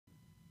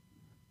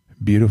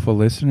Beautiful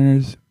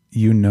listeners,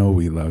 you know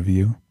we love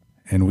you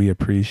and we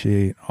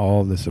appreciate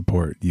all the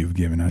support you've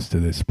given us to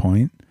this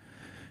point.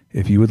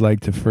 If you would like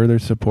to further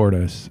support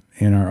us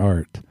in our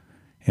art,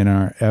 in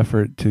our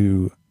effort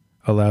to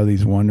allow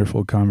these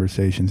wonderful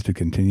conversations to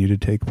continue to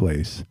take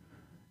place,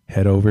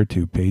 head over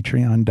to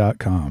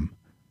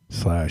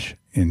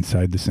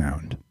patreon.com/inside the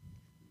sound.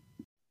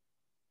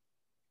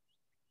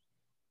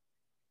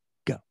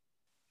 Go.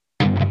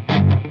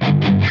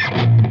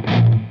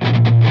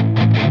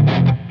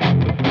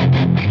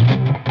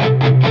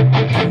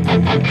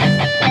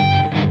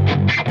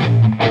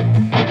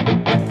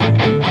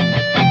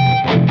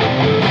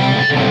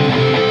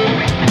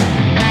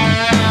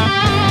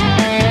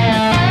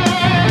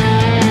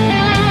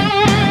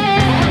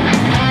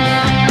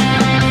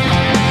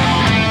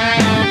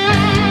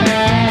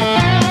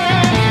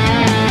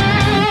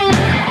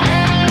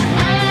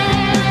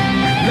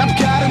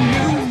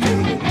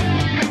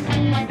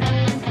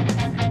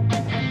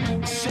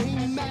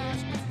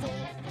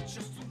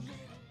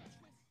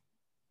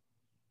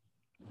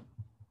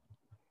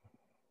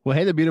 Well,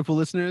 hey there, beautiful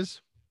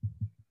listeners.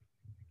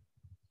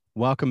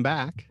 Welcome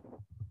back.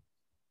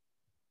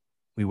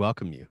 We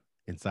welcome you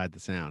inside the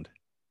sound.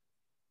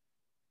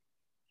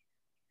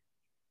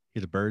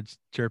 Hear the birds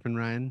chirping,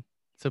 Ryan?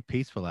 It's so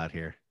peaceful out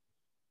here.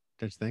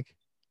 Don't you think?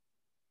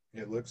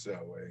 It looks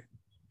that way.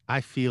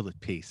 I feel at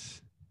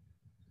peace.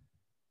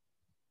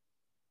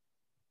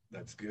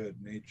 That's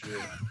good.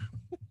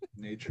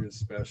 Nature is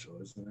special,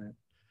 isn't it?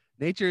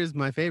 Nature is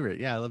my favorite.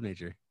 Yeah, I love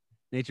nature.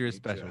 Nature is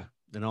special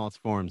in all its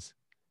forms.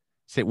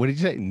 Say, what did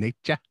you say?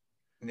 Nature.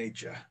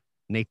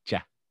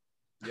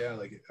 Yeah,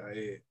 like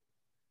I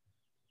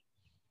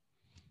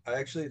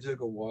actually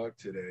took a walk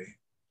today,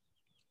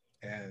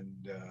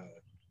 and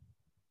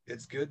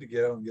it's good to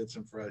get out and get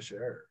some fresh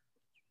air.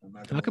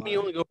 How come you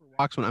only go for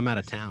walks when I'm out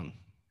of town?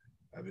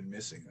 I've been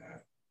missing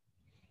that.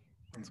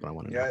 That's what I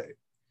want to know.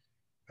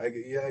 I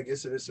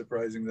guess it is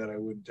surprising that I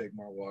wouldn't take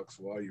more walks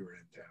while you were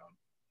in town.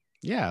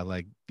 Yeah,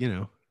 like,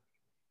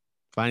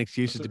 find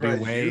excuses to be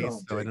away,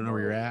 so I don't know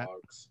where you're at.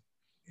 Walks,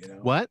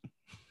 What?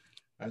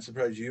 I'm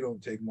surprised you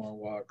don't take more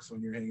walks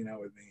when you're hanging out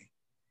with me.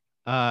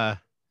 I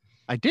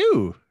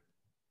do.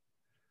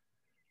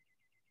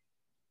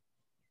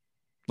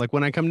 Like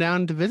when I come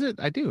down to visit,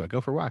 I do. I go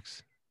for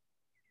walks.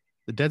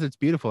 The desert's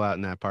beautiful out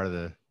in that part of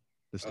the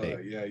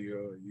state. Yeah,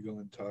 you go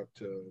and talk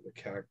to the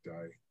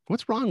cacti.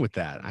 What's wrong with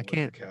that? I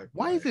can't.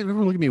 Why is it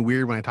everyone look at me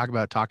weird when I talk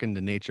about talking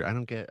to nature? I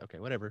don't get. Okay,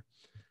 whatever.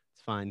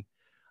 It's fine.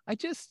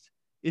 It's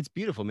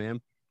beautiful,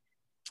 man.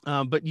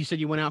 But you said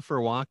you went out for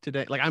a walk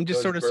today. Like, I'm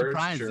just sort of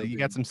surprised that you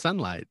got some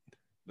sunlight.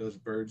 Those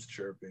birds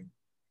chirping.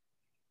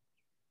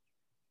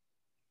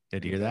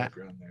 Did you hear that?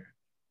 There.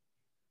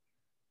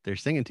 They're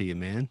singing to you,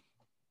 man.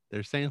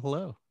 They're saying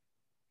hello.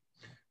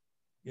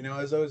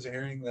 As I was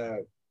hearing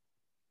that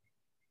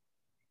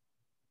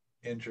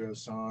intro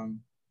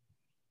song,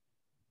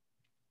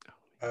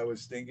 I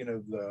was thinking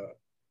of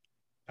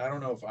I don't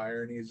know if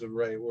irony is the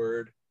right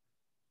word,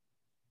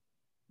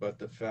 but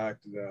the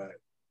fact that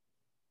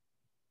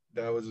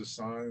that was a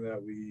song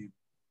that we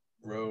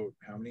wrote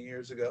how many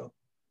years ago?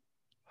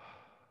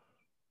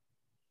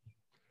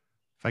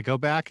 If I go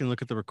back and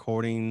look at the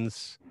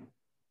recordings,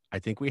 I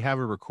think we have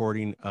a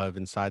recording of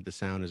Inside the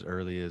Sound as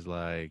early as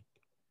like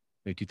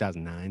maybe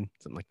 2009,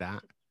 something like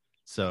that.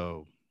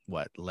 So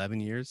what,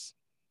 11 years?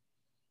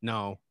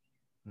 No,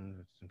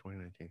 it's in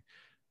 2019.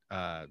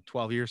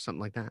 12 years, something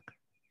like that.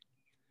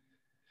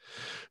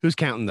 Who's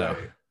counting though?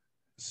 Right.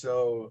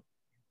 So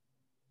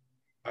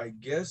I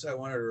guess I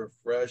wanted a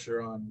refresher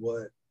on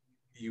what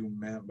you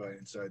meant by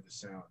Inside the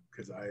Sound,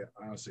 because I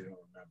honestly don't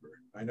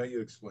remember. I know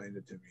you explained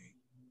it to me.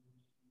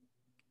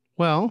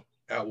 Well,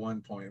 at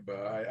one point,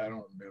 but I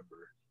don't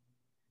remember.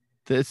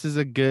 This is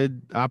a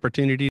good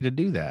opportunity to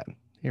do that.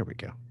 Here we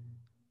go.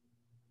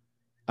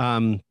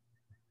 All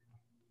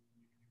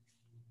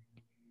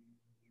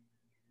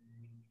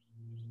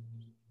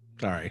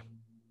right.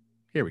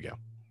 Here we go.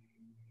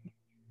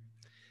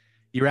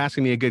 You're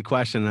asking me a good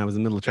question, and I was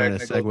in the middle of trying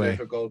to segue.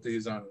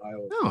 Difficulties on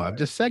no, I'm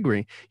just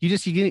segueing. You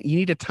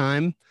need a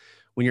time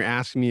when you're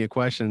asking me a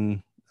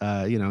question.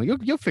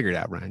 You'll figure it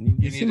out, Ryan.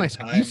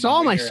 You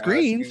saw my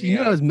screens. You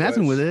knew I was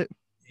messing with it.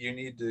 You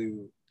need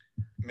to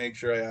make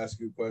sure I ask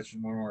you a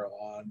question when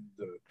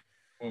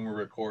we're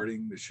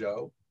recording the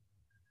show.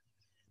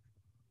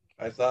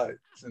 I thought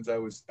since I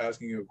was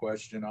asking you a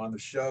question on the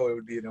show, it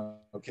would be an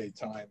okay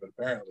time, but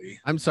apparently.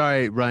 I'm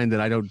sorry, Ryan,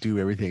 that I don't do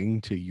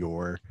everything to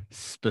your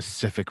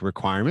specific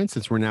requirements,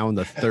 since we're now in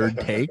the third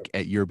take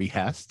at your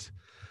behest.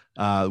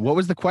 What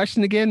was the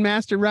question again,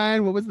 Master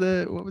Ryan? What was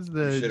the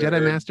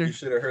Jedi Master? You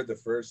should have heard the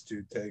first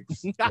two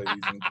takes, ladies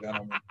and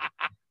gentlemen.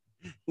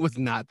 It was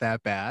not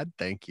that bad.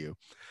 Thank you.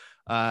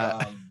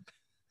 The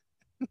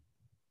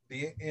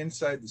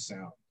Inside the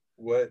Sound.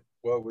 What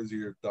was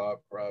your thought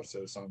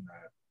process on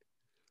that?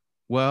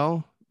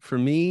 Well, for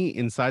me,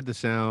 Inside the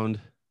Sound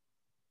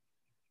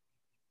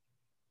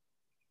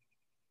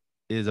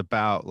is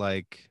about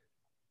like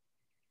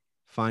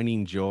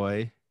finding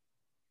joy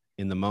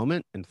in the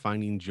moment and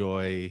finding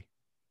joy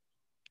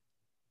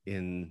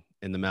in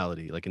in the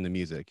melody, like in the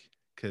music,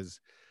 because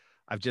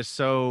I've just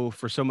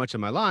for so much of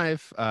my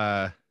life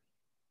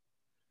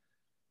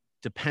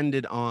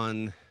depended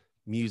on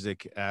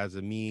music as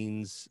a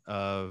means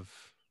of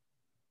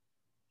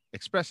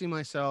expressing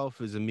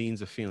myself, as a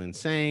means of feeling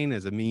sane,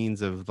 as a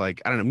means of,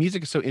 like, I don't know,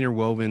 music is so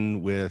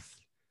interwoven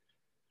with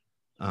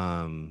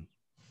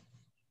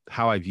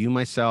how I view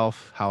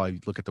myself, how I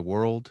look at the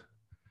world,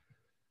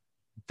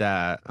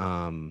 that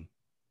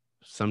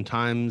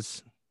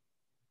sometimes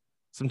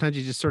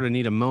you just sort of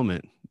need a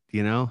moment,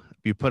 you know.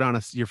 You put on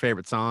your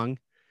favorite song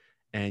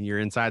and you're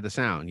inside the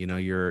sound, you know,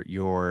 you're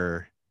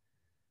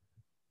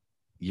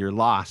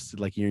lost,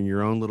 like you're in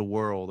your own little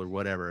world or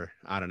whatever.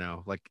 I don't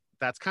know. Like,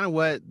 that's kind of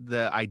what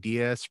the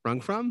idea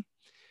sprung from.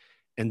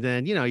 And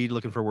then, you know, you're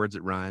looking for words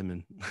that rhyme,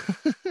 and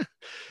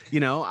you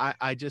know,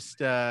 I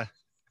just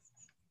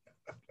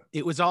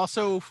it was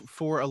also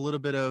for a little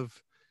bit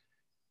of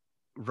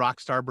rock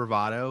star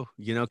bravado,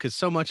 you know, because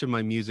so much of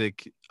my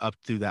music up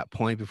to that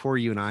point, before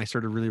you and I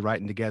started really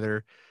writing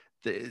together,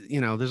 you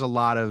know, there's a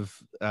lot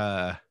of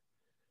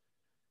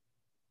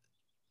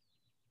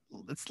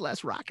it's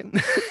less rocking.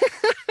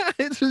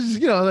 It's just,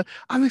 you know,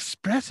 I'm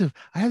expressive,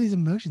 I have these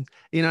emotions,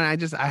 you know.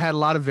 And I had a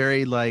lot of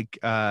very, like,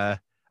 I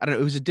don't know,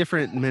 it was a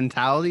different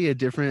mentality,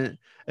 it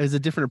was a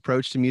different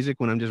approach to music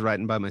when I'm just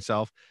writing by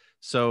myself.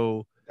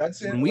 So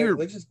That's it. when we were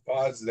Let's just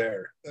pause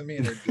there. Let me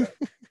interject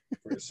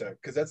for a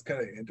sec, because that's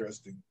kind of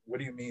interesting. What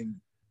do you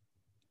mean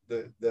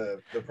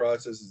the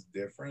process is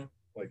different?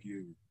 Like,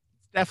 you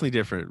definitely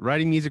different.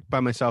 Writing music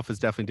by myself is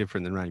definitely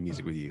different than writing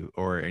music with you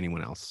or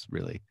anyone else,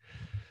 really.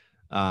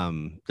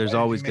 There's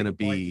always going to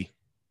be.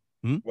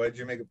 Why did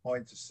you make a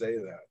point to say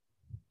that?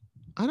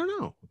 I don't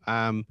know.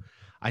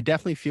 I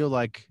definitely feel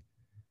like,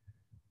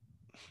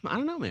 I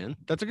don't know, man.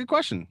 That's a good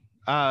question.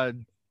 That's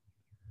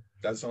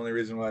the only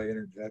reason why I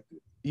interjected.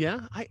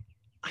 Yeah, I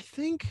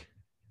think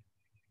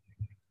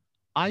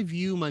I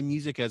view my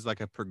music as like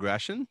a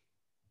progression.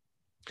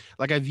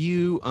 Like, I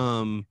view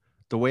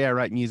the way I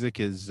write music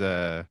is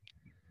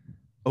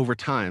over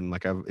time.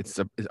 Like, it's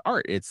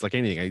art. It's like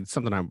anything. It's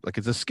something I'm like,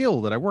 it's a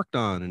skill that I worked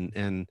on,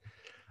 and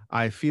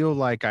I feel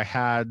like I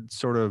had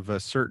sort of a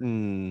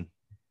certain,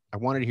 I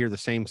wanted to hear the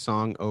same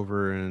song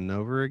over and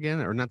over again,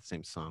 or not the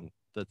same song,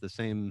 but the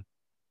same,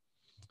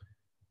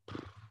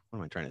 what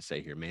am I trying to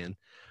say here, man?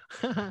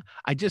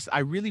 I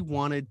really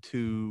wanted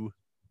to,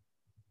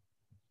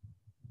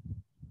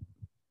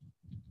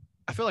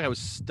 I feel like I was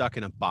stuck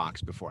in a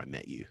box before I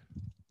met you.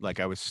 Like,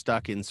 I was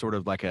stuck in sort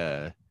of like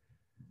a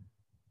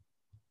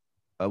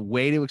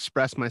way to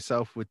express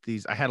myself with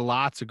these. I had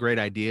lots of great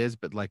ideas,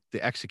 but like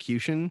the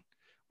execution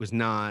was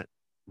not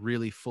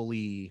really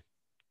fully,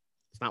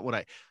 it's not what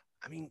I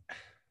mean,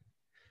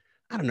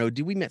 I don't know,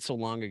 dude, we met so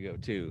long ago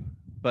too.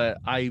 But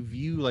I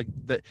view like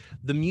the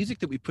music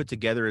that we put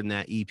together in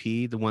that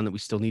EP, the one that we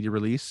still need to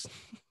release,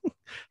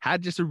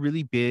 had just a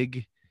really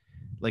big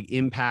like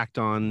impact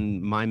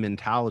on my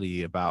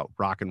mentality about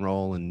rock and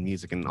roll and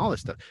music and all this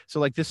stuff. So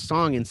like this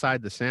song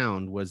Inside the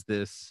Sound was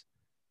this,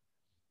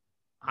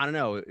 I don't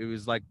know, it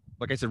was like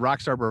I said,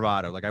 rockstar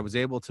bravado. Like, I was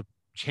able to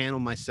channel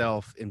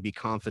myself and be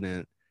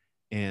confident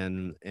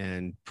and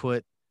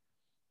put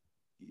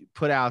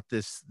out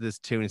this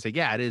tune and say,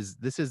 yeah,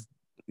 this is,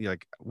 you know,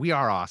 like, we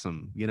are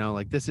awesome, you know,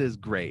 like, this is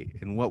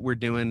great, and what we're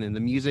doing and the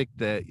music,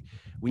 that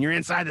when you're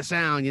inside the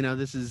sound, you know,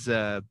 this is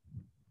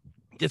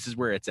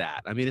where it's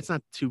at. I mean, it's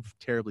not too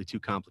terribly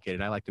too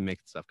complicated. I like to make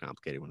stuff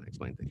complicated when I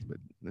explain things, but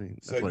I mean,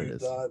 that's so what it you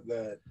is. thought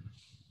that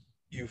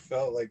you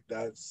felt like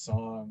that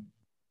song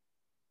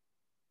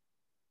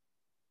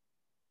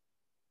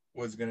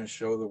was going to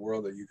show the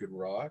world that you could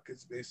rock,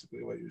 is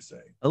basically what you're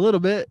saying. A little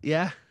bit,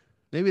 yeah.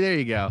 Maybe there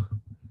you go.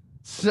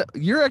 So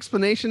your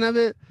explanation of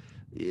it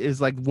is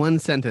like one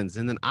sentence,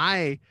 and then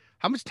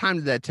how much time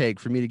did that take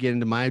for me to get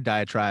into my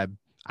diatribe?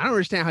 I don't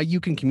understand how you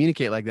can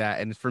communicate like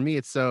that, and for me,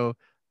 it's so.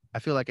 I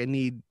feel like I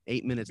need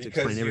 8 minutes to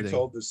explain everything. Because you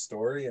told the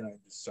story and I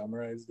just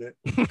summarized it.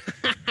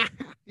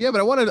 Yeah, but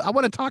I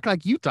want to talk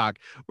like you talk,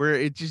 where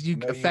it just you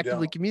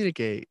effectively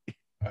communicate.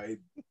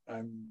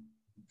 I'm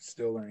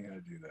still learning how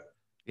to do that.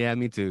 Yeah,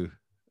 me too.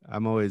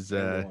 I'm always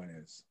Everyone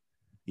is.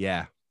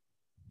 Yeah.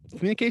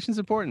 Communication's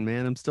important,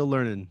 man. I'm still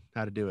learning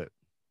how to do it.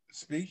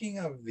 Speaking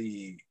of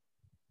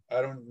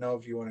I don't know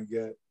if you want to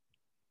get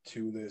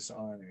to this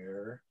on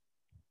air.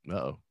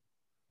 Uh-oh.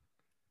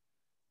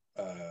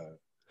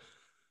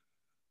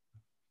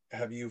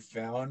 Have you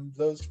found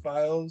those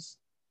files?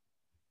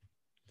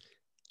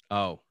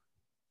 Oh.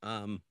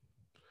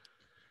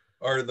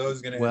 Are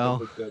those going to end up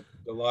with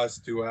the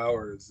last 2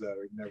 hours that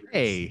are never going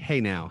to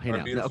Hey now.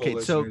 Our beautiful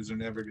listeners are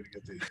never going to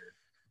get to hear.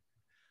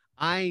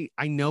 I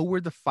know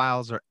where the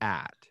files are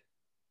at,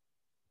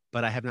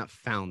 but I have not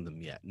found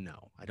them yet.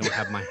 No, I don't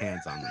have my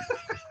hands on them.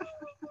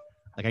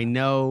 Like, I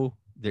know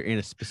they're in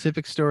a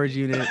specific storage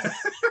unit.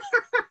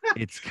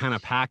 It's kind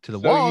of packed to the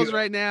walls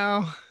right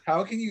now.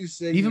 How can you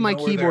say even my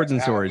keyboard's in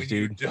storage,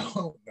 dude? You don't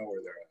know where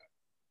they're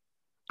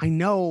at. I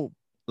know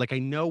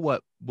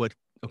what.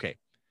 Okay,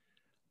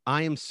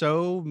 I am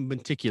so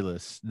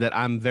meticulous that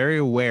I'm very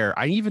aware.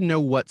 I even know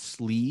what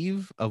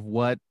sleeve of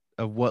what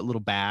what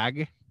little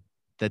bag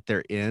that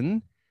they're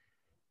in,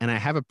 and I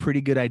have a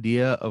pretty good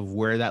idea of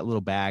where that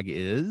little bag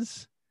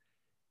is.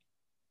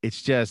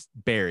 It's just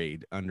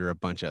buried under a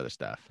bunch of other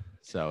stuff,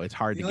 so it's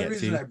hard The to only get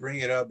reason to. I bring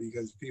it up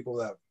because people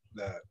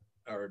that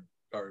are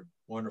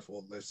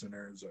wonderful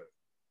listeners, or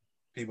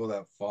people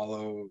that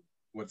follow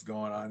what's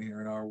going on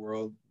here in our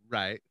world,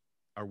 Right.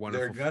 Our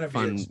wonderful, they're gonna be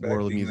fun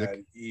world of expecting music.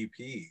 that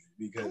EP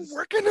because I'm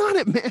working on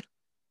it, man.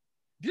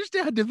 Do you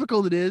understand how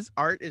difficult it is?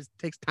 Art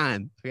takes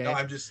time. Okay. no,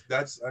 I'm just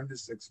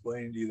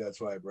explaining to you.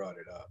 That's why I brought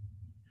it up.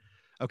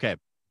 Okay.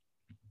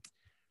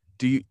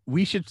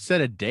 We should set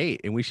a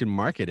date and we should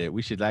market it.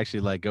 We should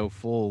actually like go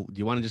full. Do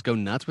you want to just go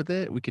nuts with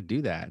it? We could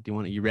do that. Do you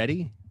want to, you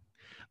ready?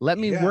 Let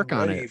me work I'm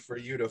on ready it. for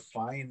you to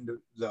find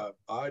the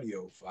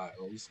audio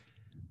files.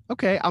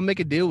 Okay. I'll make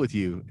a deal with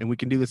you and we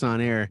can do this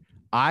on air.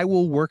 I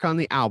will work on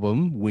the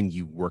album when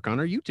you work on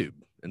our YouTube.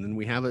 And then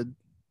we have a,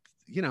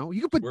 you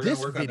can put We're this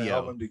gonna work video. on the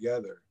album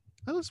together.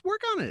 Oh, let's work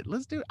on it.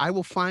 Let's do it. I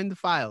will find the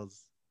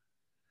files.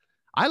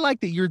 I like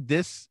that you're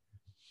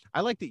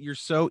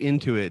so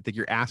into it that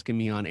you're asking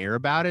me on air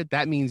about it.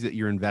 That means that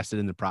you're invested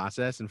in the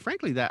process. And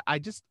frankly, that I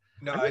really just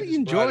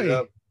enjoy brought it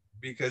up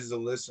because the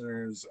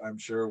listeners, I'm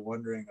sure, are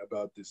wondering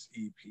about this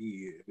EP,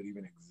 if it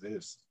even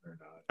exists or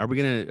not. Are we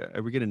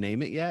gonna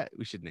name it yet?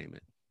 We should name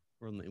it.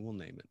 We'll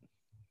name it.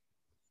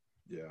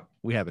 Yeah.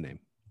 We have a name.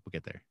 We'll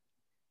get there.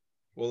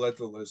 We'll let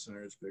the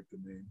listeners pick the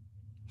name.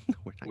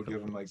 We'll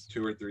give them like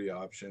 2 or 3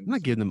 options. I'm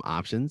not giving them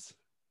options.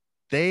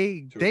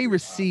 They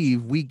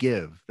receive, we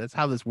give. That's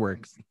how this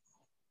works.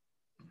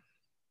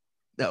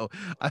 No,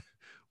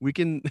 we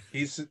can.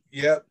 He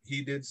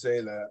did say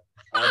that.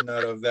 I'm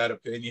not of that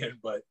opinion,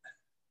 but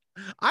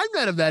I'm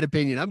not of that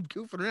opinion. I'm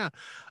goofing around.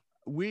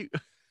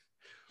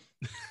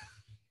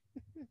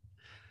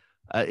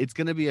 It's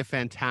going to be a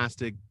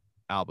fantastic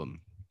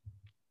album.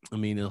 I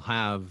mean, it'll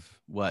have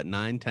what,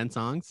 9, 10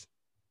 songs?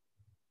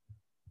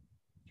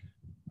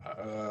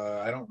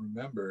 I don't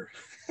remember.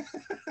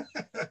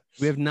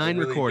 We have 9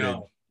 really recorded,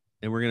 don't.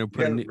 and we're going to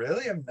put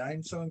really have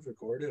 9 songs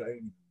recorded. I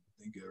didn't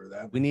think there were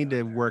that. We need to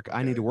there. work. Okay.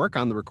 I need to work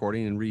on the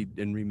recording and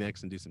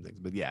remix and do some things.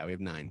 But yeah, we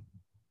have 9.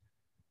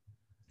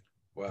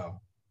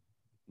 Wow.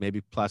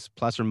 Maybe plus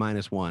or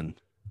minus 1.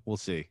 We'll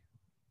see.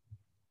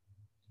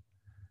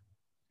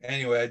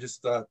 Anyway, I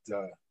just thought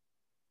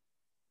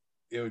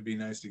it would be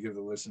nice to give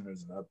the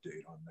listeners an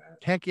update on that.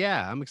 Heck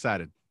yeah, I'm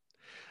excited.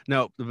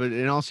 No, but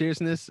in all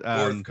seriousness,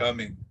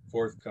 forthcoming.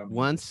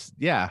 Once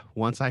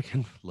I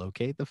can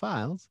locate the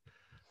files,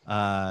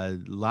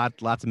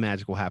 lots of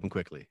magic will happen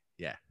quickly.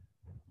 Yeah,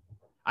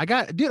 I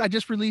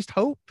just released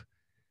Hope.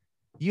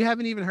 You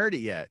haven't even heard it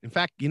yet. In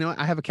fact,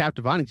 I have a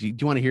captive audience. Do you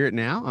want to hear it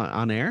now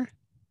on air?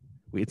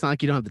 It's not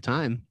like you don't have the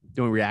time. Do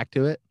you want to react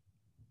to it?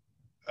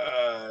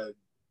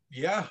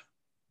 Yeah.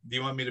 Do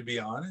you want me to be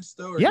honest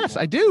though? Yes,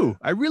 I do.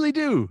 I really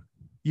do.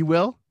 You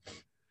will?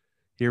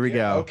 Here we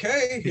go.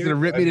 Okay. He's going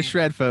to rip me to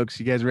shred, folks.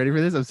 You guys ready for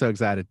this? I'm so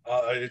excited.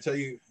 I tell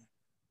you,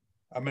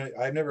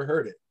 I've never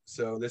heard it.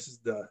 So this is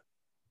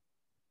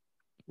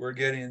we're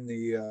getting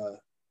the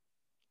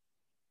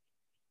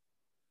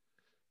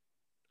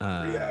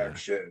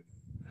reaction.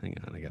 Hang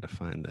on. I got to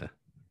find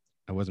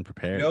I wasn't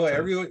prepared. No,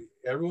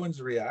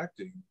 everyone's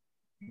reacting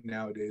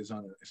nowadays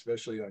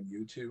especially on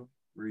YouTube,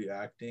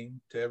 reacting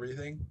to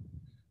everything.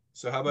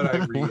 So how about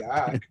I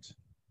react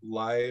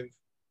live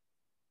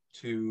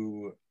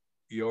to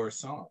your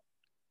song?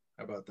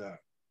 How about that?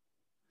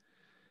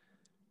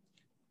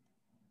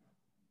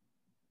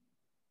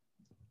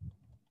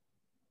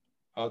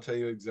 I'll tell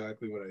you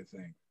exactly what I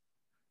think.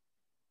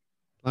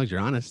 As long as you're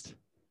honest.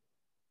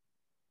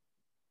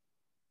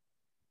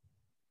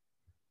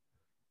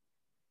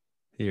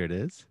 Here it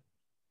is.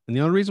 And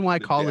the only reason why I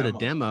call it a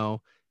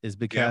demo is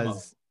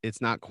because it's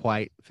not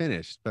quite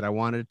finished, but I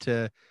wanted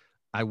to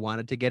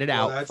get it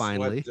out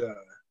finally.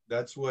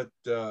 That's what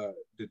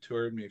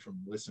deterred me from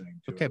listening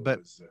to it. Okay,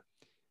 but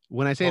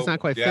when I say it's not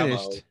quite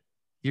finished,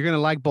 you're gonna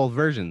like both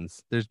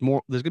versions. There's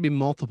gonna be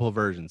multiple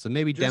versions, so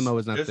maybe demo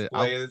is not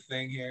the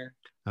thing here.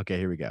 Okay,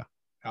 here we go.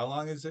 How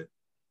long is it?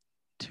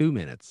 2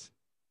 minutes.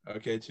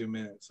 Okay, 2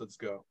 minutes. Let's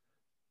go.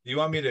 Do you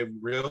want me to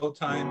real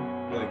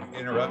time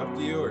interrupt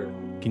you, or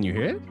can you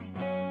hear it?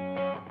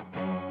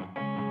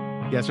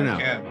 Yes or no?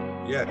 I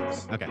can.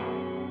 Yes. Okay.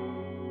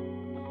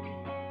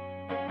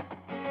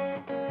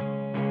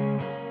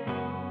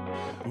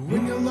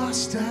 When you're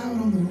lost out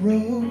on the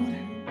road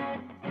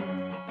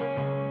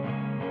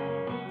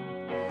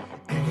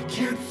and you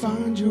can't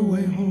find your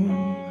way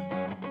home,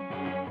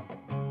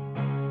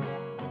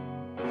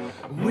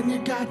 when you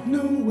got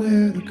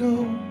nowhere to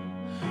go,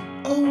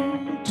 oh,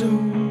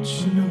 don't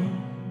you know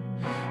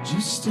you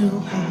still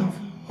have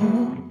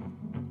hope?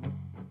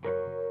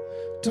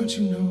 Don't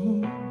you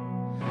know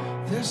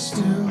there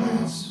still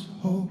is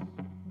hope?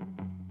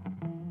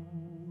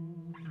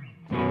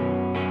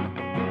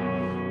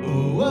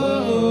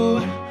 Oh,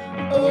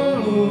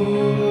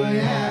 oh,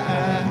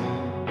 yeah.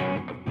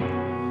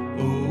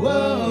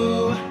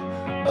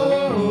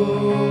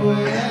 Oh,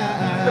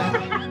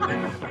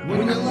 yeah.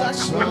 When your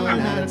luck's run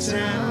out of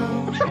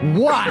town.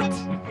 What?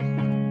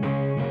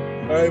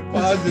 All right,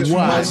 pause it.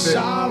 What? Pause it.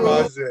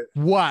 Pause it.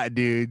 What,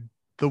 dude?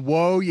 The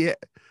whoa, yeah.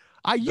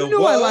 I The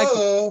whoa,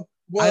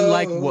 I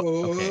like what.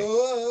 whoa.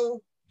 Okay,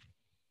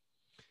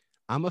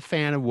 I'm a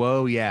fan of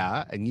whoa,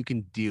 yeah, and you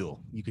can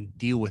deal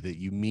with it.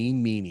 You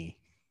mean meanie.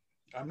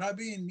 I'm not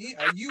being mean.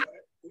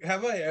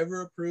 Have I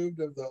ever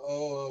approved of the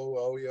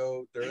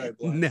yo third eye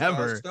blind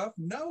Never. stuff?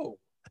 No.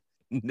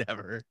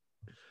 Never.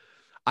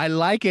 I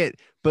like it,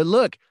 but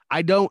look,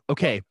 I don't.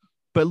 Okay,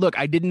 but look,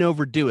 I didn't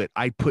overdo it.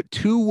 I put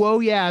 2 whoa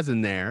yeahs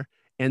in there,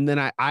 and then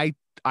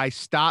I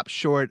stopped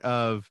short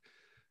of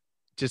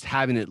just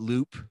having it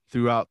loop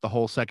throughout the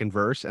whole second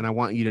verse. And I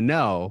want you to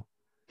know,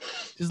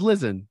 just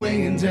listen.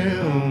 Weighing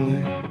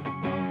down.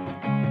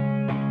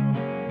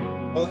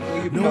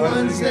 No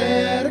one's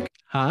there.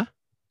 Huh?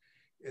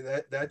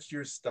 That's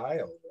your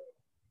style, though.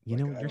 You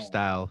know, your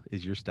style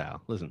is your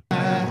style. Listen.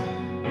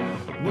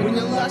 When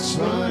your luck's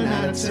run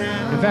out of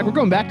town. In fact, we're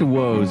going back to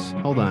woes.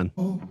 Hold on.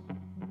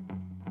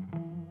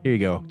 Here you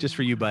go. Just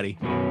for you, buddy.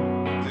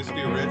 Is this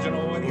the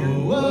original one here?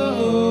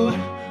 Whoa,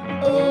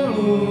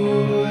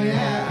 oh,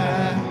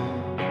 yeah.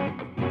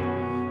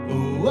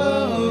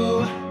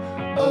 Whoa,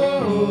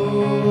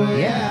 oh,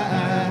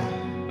 yeah.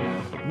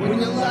 When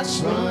your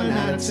luck's run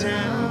out of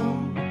town.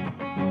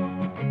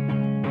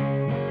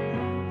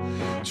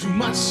 Too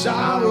much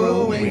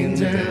sorrow weighing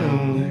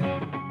down.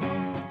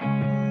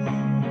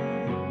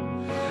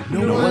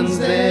 No one's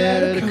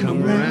there to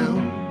come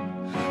around,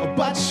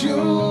 but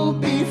you'll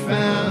be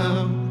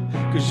found,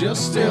 'cause you'll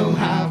still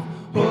have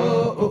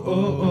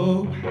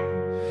hope.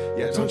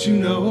 Yeah, don't you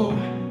know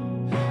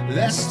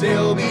there'll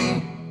still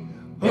be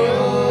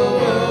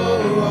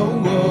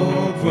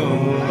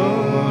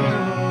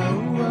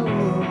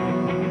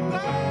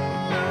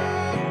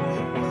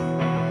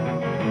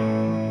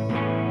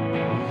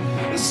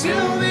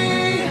still be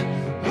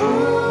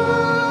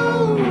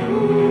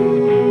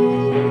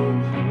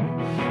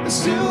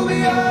still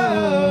be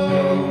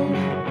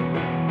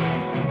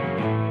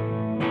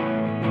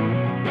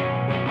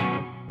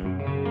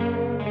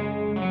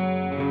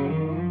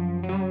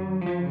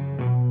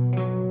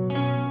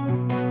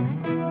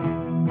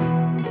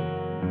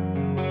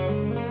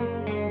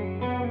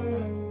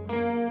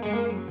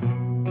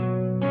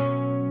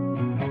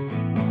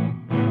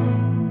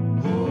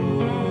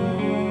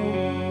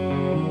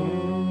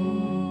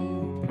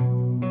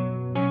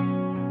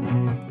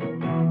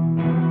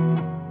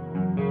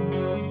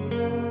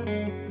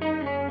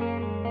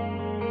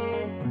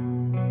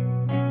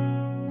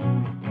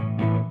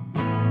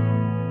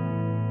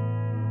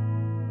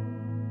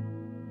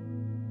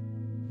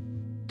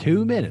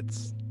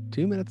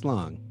Two minutes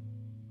long.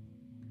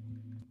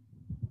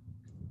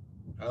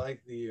 I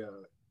like the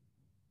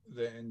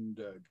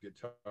end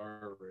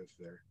guitar riff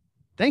there.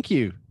 Thank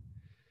you.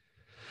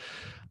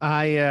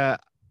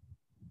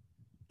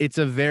 It's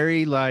a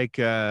very like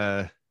it's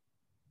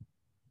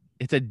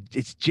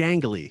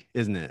jangly,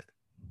 isn't it?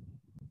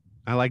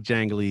 I like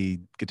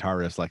jangly guitar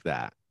riffs like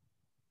that.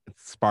 It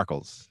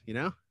sparkles, you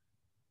know?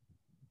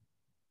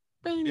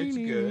 It's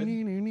good.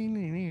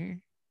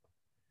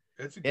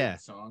 It's a good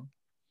song.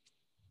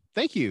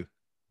 Thank you.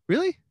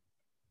 Really?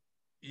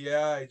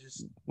 Yeah,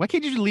 why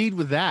can't you lead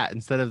with that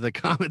instead of the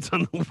comments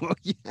on the wall?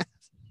 Yes.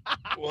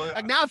 Well,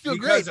 like now I feel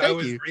great. Thank I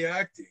was you.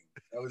 reacting.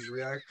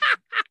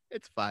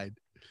 It's fine.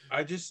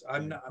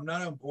 I'm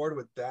not on board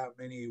with that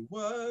many.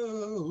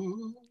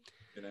 Whoa,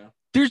 you know.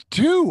 There's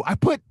 2. I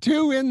put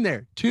 2 in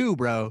there. 2,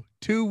 bro.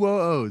 2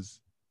 whoa-ohs.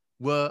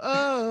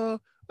 Whoa,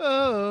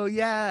 oh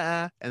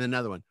yeah, and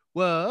another one.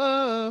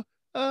 Whoa,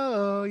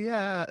 oh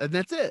yeah, and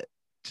that's it.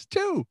 Just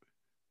 2.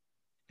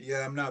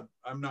 Yeah, I'm not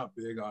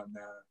big on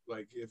that.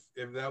 Like if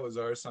that was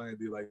our song, I'd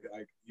be like,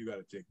 you got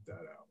to take that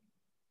out.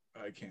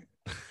 I can't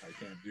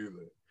do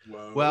that.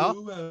 Whoa, well,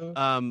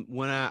 whoa.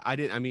 When I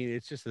did, I mean,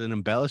 it's just an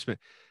embellishment.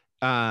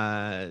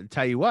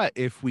 Tell you what,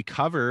 if we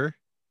cover,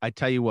 I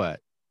tell you what,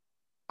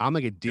 I'll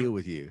make a deal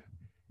with you.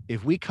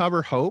 If we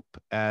cover Hope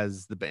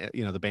as the band,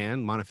 the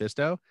band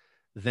Montefisto,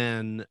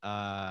 then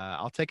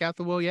I'll take out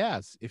the Whoa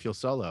Yeahs if you'll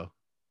solo.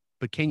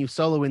 But can you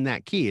solo in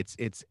that key?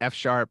 It's F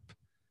sharp.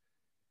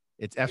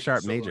 It's F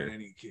sharp major.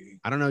 Any key.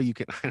 I don't know. You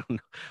can. I don't know.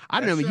 I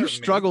don't know. F-sharp You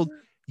struggled.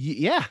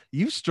 major?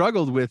 You've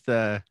struggled with.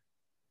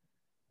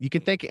 You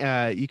can think.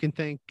 You can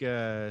think.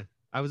 I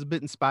was a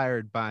bit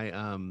inspired by.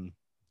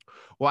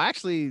 Well,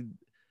 actually,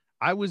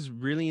 I was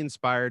really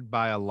inspired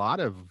by a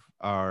lot of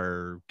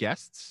our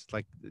guests,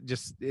 like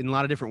just in a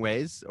lot of different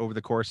ways over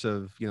the course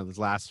of this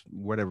last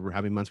whatever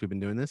how many months we've been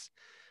doing this,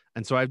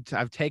 and so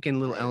I've taken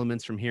little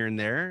elements from here and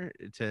there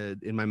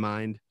in my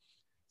mind.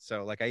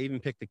 So like I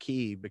even picked the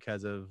key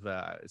because of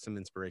some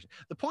inspiration.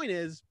 The point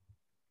is,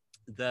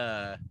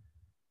 I'm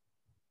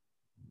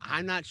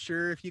not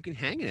sure if you can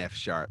hang an F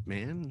sharp,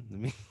 man. I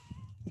mean,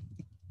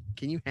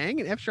 can you hang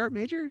an F sharp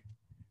major?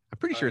 I'm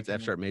pretty sure it's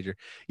F sharp major.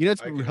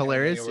 It's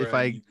hilarious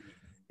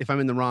if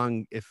I'm in the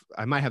wrong, if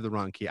I might have the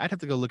wrong key. I'd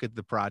have to go look at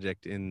the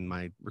project in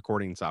my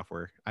recording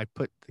software. I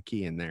put the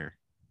key in there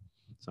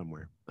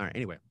somewhere. All right.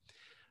 Anyway,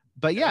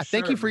 but yeah,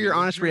 thank you for your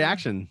honest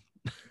reaction.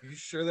 You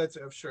sure that's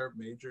F sharp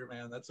major,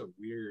 man? That's a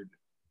weird.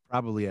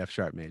 Probably F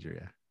sharp major.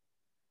 Yeah.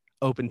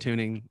 open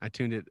tuning. I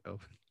tuned it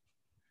open.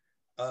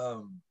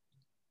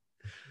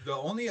 The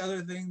only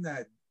other thing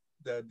that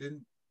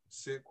didn't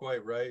sit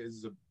quite right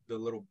is the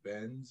little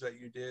bends that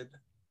you did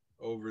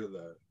over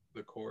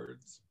the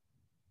chords.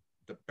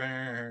 The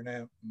burn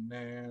out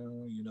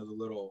now, you know, the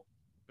little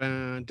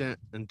Dun, dun,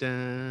 dun,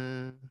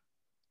 dun.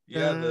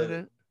 yeah,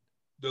 Dun.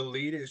 the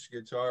leadish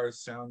guitar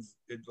sounds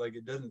it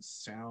doesn't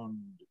sound,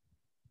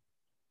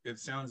 it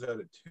sounds out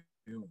of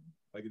tune.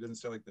 Like it doesn't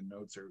sound like the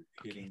notes are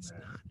hitting It's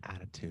that not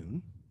out of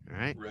tune. All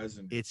right.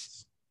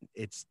 resonance.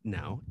 It's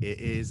no. It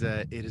is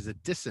a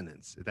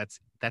dissonance. That's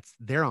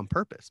there on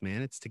purpose,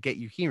 man. It's to get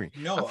you hearing.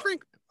 No,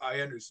 I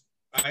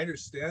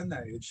understand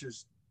that. It's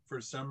just for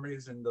some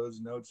reason those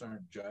notes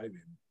aren't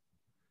jiving.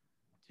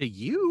 To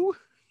you,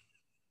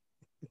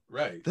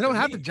 Right? they don't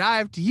have me. to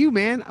jive to you,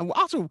 man.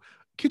 Also,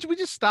 could we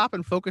just stop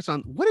and focus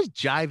on what does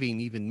jiving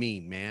even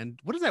mean, man?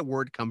 What does that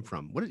word come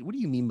from? What do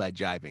you mean by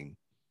jiving?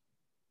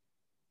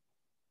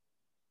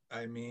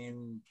 I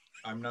mean,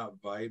 I'm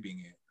not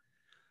vibing it.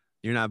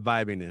 You're not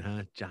vibing it,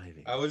 huh?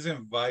 Jiving. I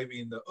wasn't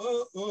vibing the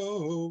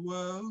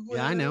whoa.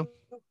 Yeah, I know.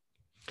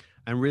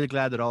 I'm really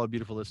glad that all the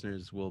beautiful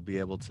listeners will be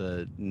able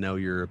to know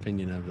your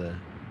opinion of the.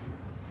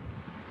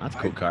 That's a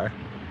cool car.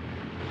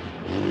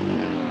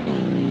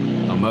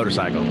 A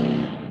motorcycle.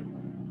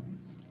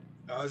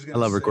 I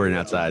love recording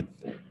outside.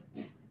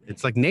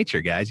 It's like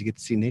nature, guys. You get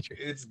to see nature.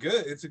 It's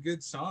good. It's a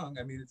good song.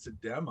 I mean, it's a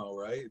demo,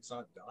 right? It's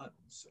not done.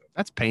 So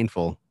that's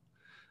painful.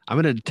 I'm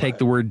going to take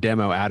the word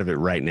demo out of it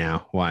right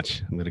now.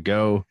 Watch. I'm going to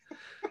go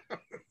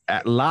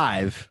at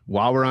live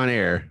while we're on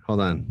air.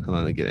 Hold on.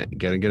 I gotta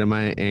get in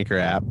my Anchor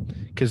app.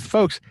 Because,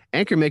 folks,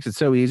 Anchor makes it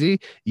so easy.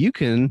 You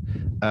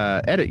can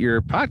edit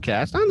your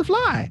podcast on the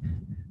fly.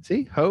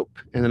 See? Hope.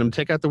 And then I'm going to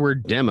take out the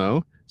word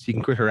demo so you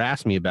can quit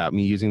harassing me about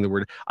me using the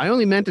word. I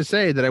only meant to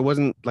say that I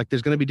wasn't, like,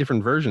 there's going to be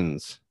different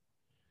versions.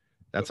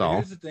 That's all.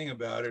 Here's the thing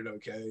about it,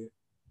 okay?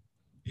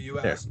 You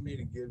asked me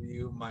to give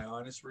you my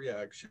honest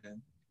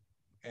reaction,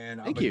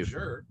 and I'm a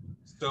jerk,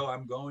 so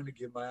I'm going to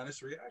give my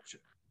honest reaction.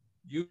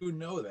 You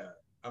know that.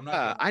 I'm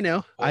not. I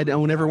know. I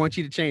don't ever want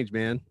you to change,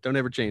 man. Don't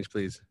ever change,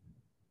 please.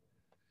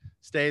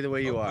 Stay the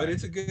way you are. But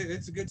it's a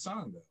good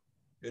song,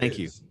 though. Thank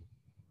you.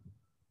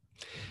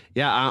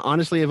 Yeah, I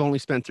honestly have only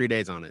spent 3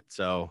 days on it,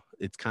 so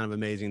it's kind of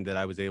amazing that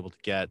I was able to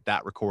get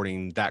that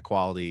recording, that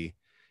quality,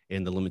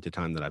 in the limited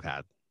time that I've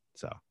had.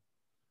 So.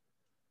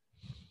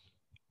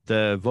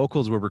 The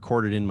vocals were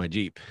recorded in my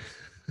Jeep.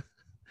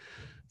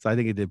 So I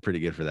think it did pretty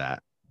good for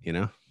that, you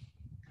know?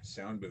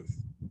 Sound booth.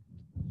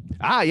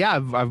 Yeah,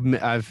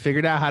 I've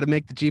figured out how to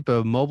make the Jeep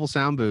a mobile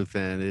sound booth,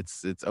 and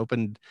it's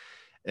opened.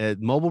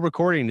 Mobile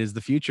recording is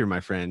the future,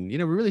 my friend. You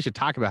know, we really should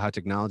talk about how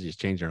technology has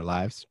changed our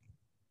lives.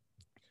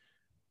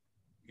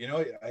 You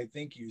know, I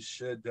think you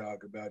should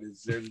talk about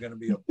is there's going to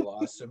be a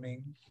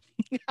blossoming.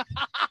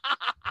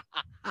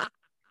 I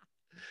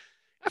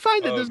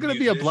find that there's going to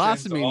be a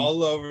blossoming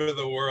all over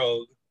the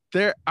world.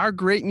 There are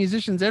great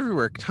musicians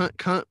everywhere.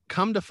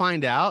 Come to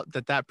find out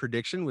that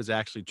prediction was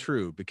actually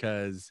true,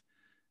 because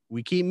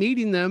we keep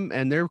meeting them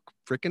and they're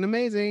freaking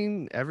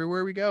amazing.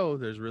 Everywhere we go,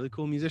 there's really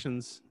cool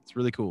musicians. It's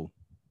really cool.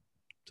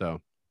 So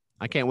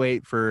I can't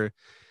wait for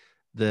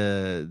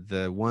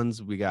the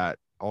ones we got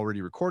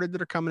already recorded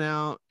that are coming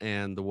out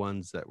and the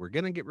ones that we're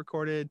going to get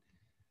recorded.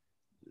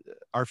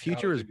 Our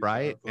future is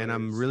bright, and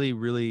I'm really,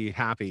 really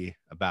happy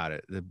about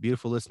it. The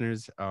beautiful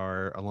listeners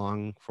are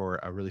along for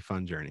a really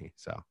fun journey.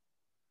 So.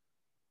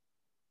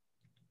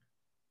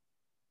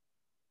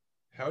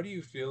 How do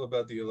you feel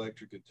about the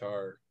electric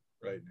guitar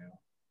right now?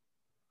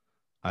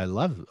 I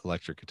love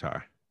electric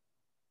guitar.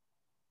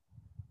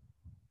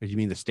 Do you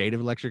mean the state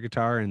of electric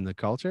guitar in the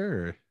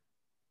culture? Or?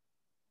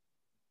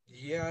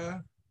 Yeah.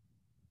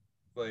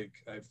 Like,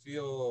 I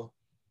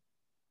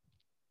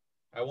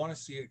want to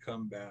see it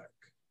come back.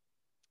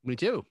 Me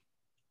too.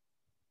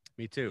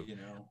 You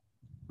know,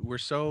 we're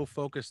so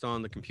focused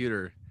on the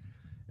computer,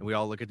 and we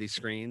all look at these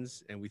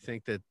screens and we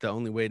think that the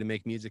only way to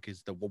make music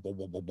is the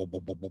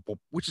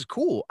which is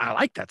cool. I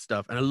like that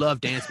stuff, and I love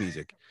dance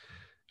music.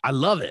 I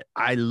love it.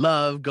 I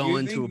love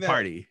going to a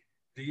party.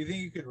 Do you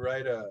think you could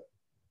write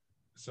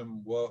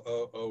some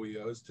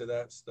OEOs to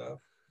that stuff?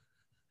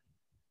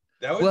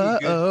 That would be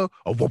good.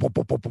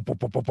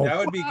 That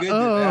would be good to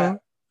that.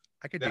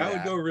 I could do that. That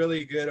would go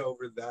really good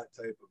over that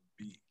type of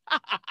beat.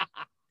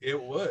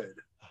 It would.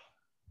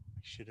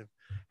 Should have.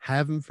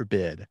 Heaven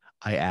forbid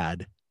I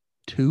add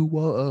 2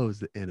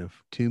 whoa-ohs in a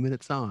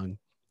 2-minute song,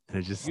 and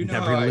it's just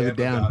never gonna live it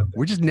down.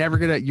 We're just never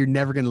gonna. You're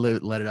never gonna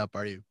let it up,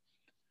 are you?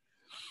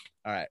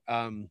 All right.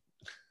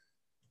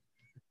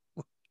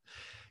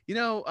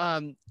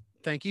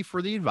 Thank you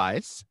for the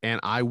advice,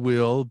 and I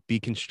will be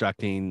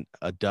constructing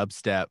a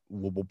dubstep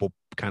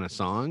kind of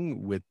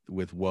song with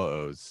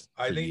whoa-ohs.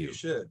 I think you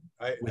should.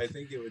 I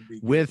think it would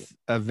be with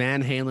a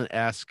Van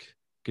Halen-esque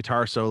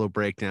guitar solo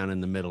breakdown in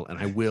the middle, and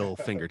I will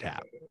finger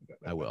tap.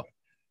 I will.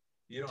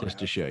 Just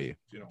to show you.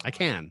 I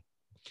can.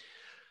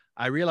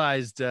 I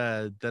realized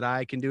that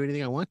I can do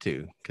anything I want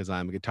to, because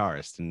I'm a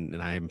guitarist and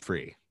I am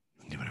free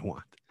to do what I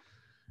want.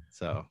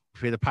 So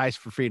pay the price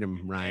for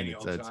freedom, Ryan.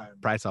 It's a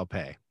price I'll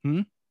pay.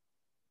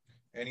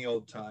 Any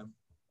old time.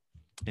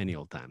 Any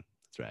old time.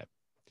 That's right.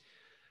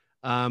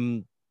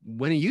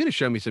 When are you going to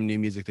show me some new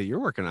music that you're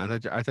working on?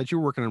 I thought you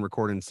were working on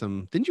recording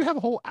some. Didn't you have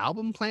a whole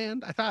album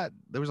planned? I thought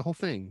there was a whole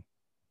thing.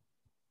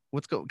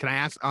 Can I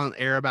ask on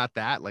air about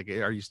that? Like,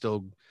 are you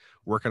still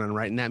working on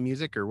writing that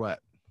music or what?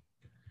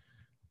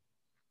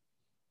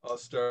 I'll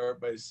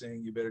start by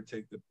saying you better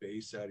take the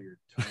bass out of your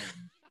tone.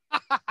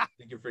 I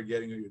think you're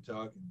forgetting who you're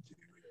talking to.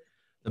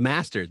 The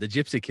master, the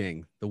Gypsy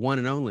King, the one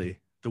and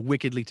only, the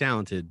wickedly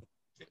talented.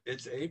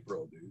 It's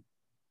April, dude.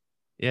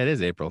 Yeah, it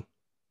is April.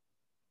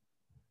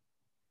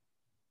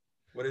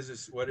 What is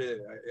this?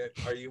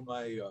 Are you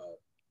my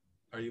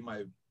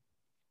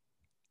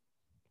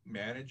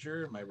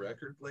manager, my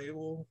record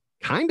label?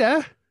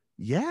 Kinda.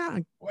 Yeah.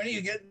 When are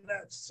you getting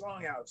that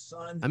song out,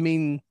 son? I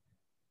mean,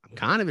 I'm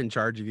kind of in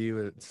charge of you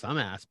in some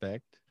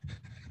aspect.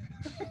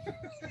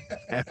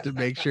 I have to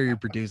make sure you're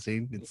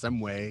producing in some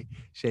way,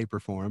 shape, or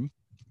form.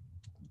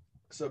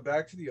 So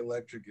back to the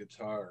electric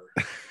guitar.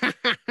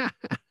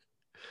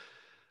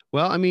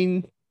 Well, I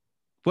mean,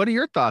 what are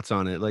your thoughts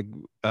on it? Like,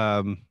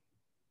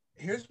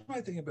 here's my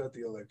thing about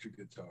the electric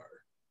guitar.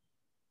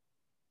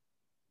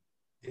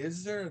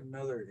 Is there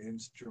another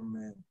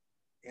instrument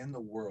in the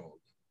world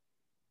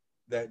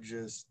that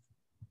just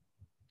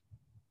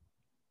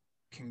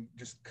can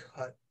just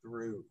cut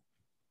through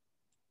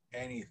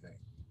anything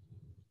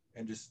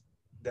and just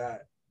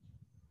that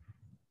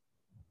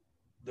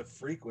the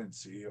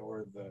frequency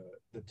or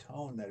the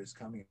tone that is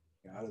coming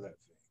out of that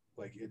thing,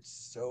 like it's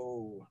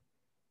so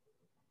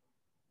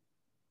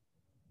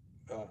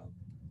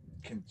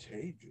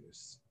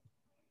contagious.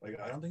 Like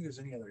I don't think there's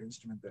any other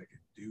instrument that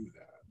could do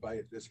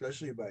that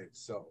especially by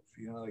itself.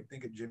 You know, like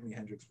think of Jimi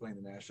Hendrix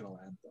playing the national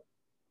anthem.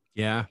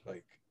 yeah.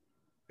 Like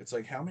it's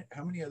like how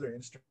many other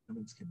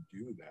instruments can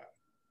do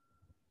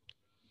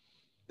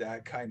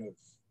that kind of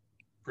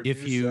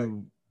If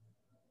you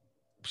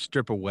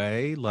strip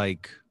away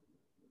like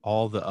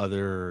all the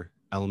other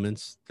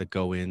elements that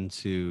go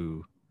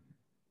into,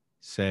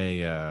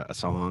 say, a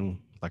song,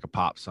 like a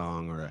pop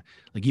song, or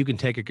like you can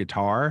take a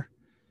guitar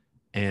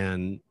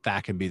and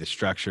that can be the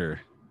structure.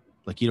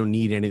 Like you don't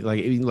need any,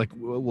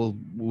 well,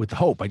 with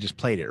Hope, I just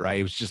played it, right?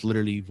 It was just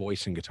literally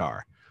voice and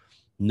guitar,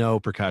 no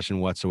percussion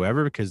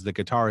whatsoever, because the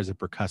guitar is a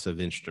percussive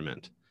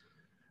instrument.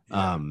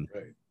 right.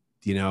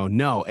 You know,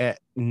 no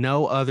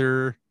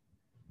other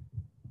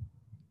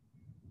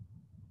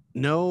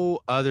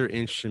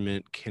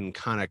instrument can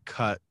kind of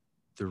cut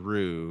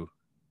through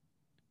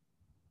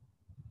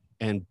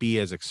and be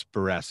as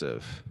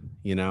expressive,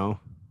 you know?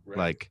 Right.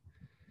 Like,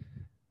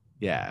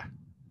 yeah.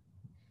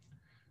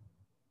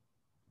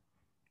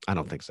 I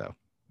don't think so.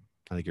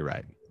 I think you're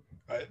right.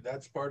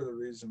 That's part of the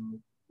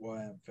reason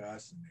why I'm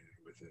fascinated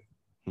with it.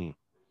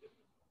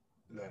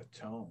 That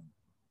tone.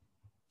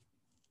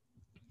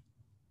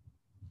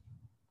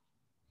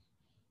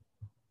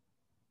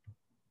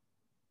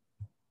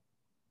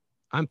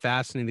 I'm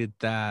fascinated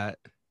that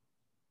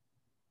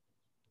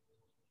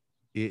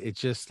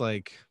it's just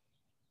like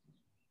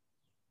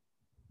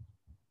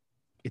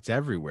it's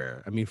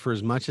everywhere. I mean, for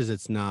as much as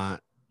it's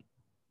not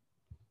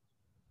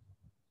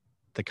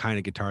the kind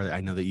of guitar that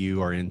I know that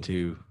you are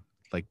into,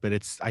 like, but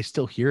I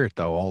still hear it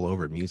though all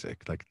over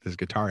music. Like there's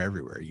guitar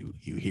everywhere. You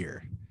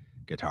hear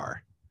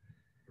guitar.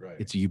 Right.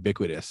 It's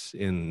ubiquitous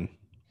in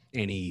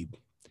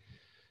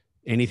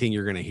anything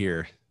you're gonna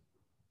hear.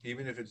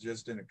 Even if it's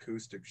just an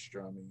acoustic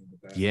strumming in the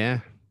back.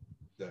 Yeah.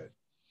 That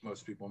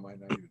most people might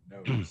not even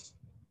notice.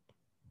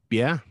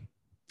 Yeah.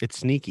 It's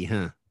sneaky,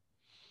 huh?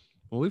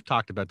 Well, we've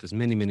talked about this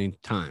many, many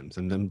times,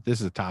 and then this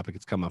is a topic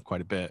that's come up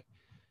quite a bit.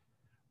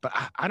 But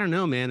I don't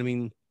know, man. I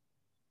mean,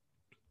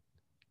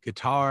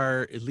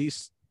 guitar, at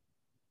least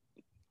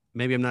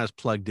maybe I'm not as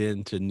plugged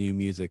into new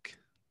music,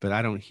 but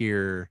I don't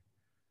hear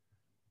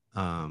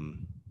at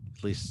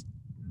least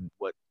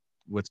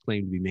what's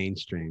claimed to be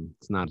mainstream.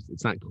 It's not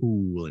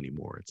cool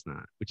anymore. It's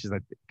not, which is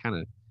like kind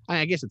of,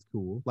 I guess it's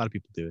cool. A lot of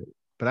people do it,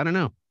 but I don't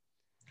know.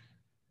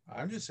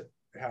 I'm just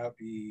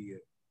happy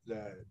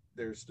that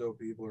there's still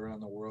people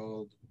around the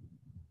world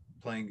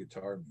playing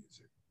guitar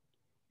music,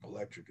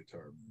 electric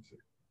guitar music.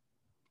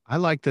 I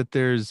like that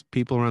there's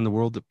people around the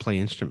world that play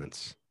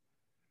instruments.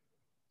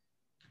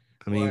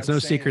 I mean, it's no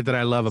secret that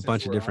I love a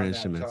bunch of different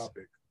instruments.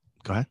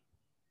 Go ahead.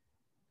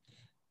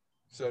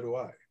 So do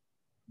I.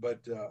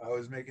 But I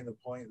was making the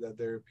point that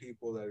there are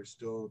people that are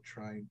still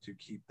trying to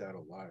keep that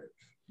alive,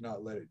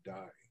 not let it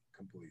die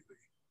completely.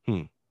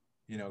 You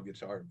know,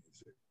 guitar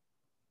music.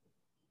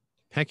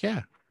 Heck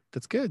yeah.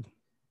 That's good.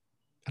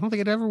 I don't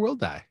think it ever will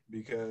die.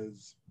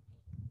 Because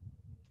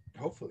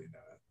hopefully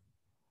not.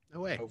 No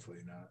way. Hopefully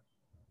not.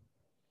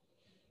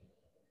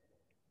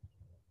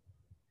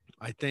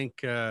 I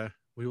think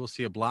we will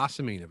see a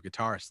blossoming of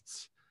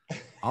guitarists.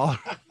 All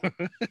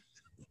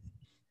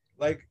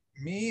like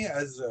me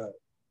as a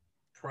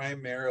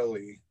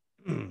primarily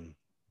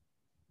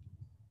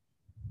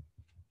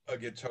a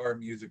guitar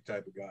music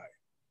type of guy.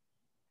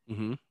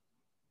 Mm-hmm.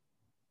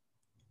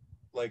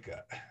 Like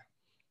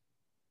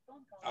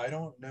I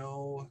don't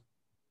know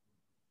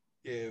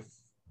if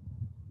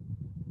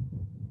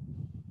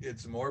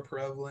it's more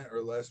prevalent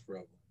or less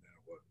prevalent than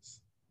it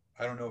was.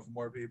 I don't know if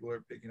more people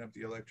are picking up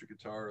the electric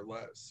guitar or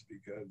less,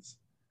 because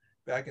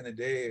back in the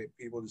day,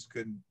 people just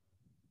couldn't,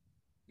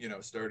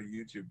 start a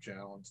YouTube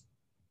channel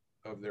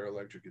of their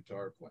electric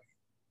guitar playing.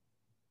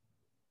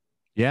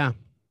 Yeah.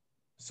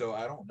 So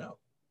I don't know.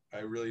 I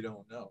really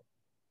don't know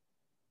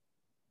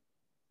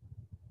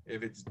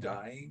if it's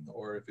dying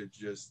or if it's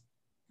just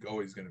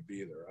always going to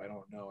be there. I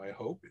don't know. I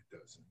hope it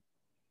doesn't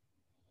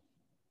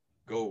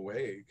go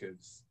away,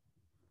 because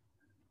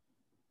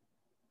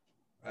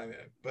I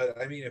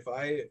mean, if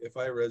I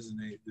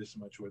resonate this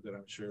much with it,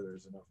 I'm sure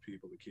there's enough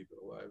people to keep it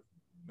alive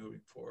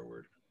moving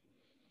forward.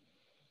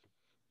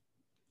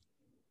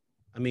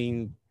 I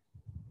mean,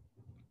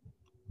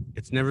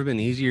 it's never been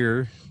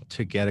easier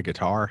to get a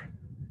guitar.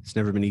 It's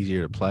never been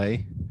easier to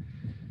play.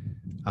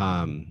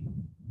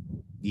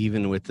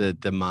 Even with the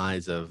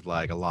demise of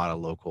like a lot of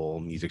local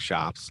music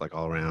shops, like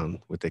all around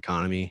with the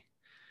economy,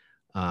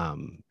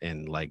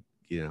 and like,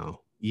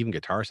 even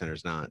Guitar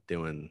Center's not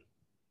doing,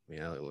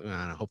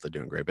 I hope they're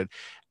doing great, but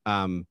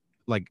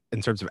like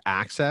in terms of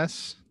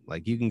access,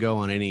 like you can go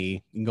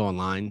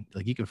online,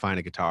 like you can find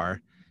a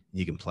guitar,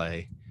 you can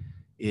play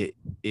it.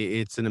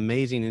 It's an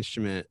amazing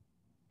instrument.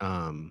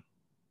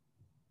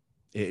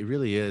 It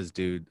really is,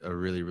 dude, a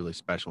really, really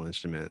special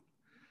instrument.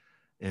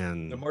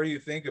 And the more you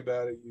think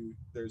about it,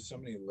 there's so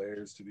many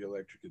layers to the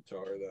electric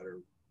guitar that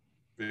are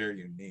very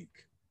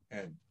unique,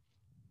 and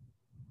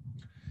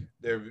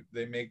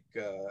they make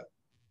a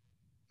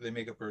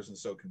person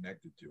so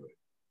connected to it.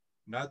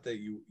 Not that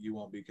you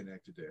won't be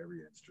connected to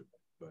every instrument,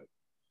 but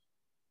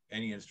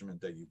any instrument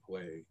that you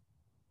play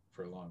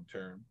for long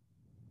term.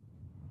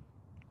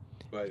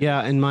 But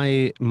yeah, and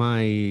my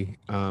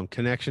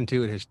connection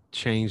to it has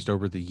changed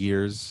over the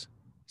years.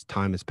 As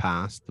time has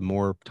passed, the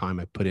more time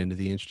I put into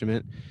the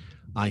instrument,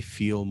 I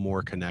feel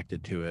more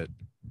connected to it.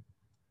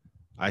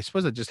 I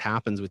suppose it just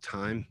happens with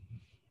time,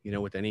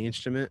 with any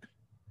instrument.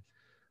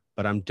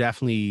 But I'm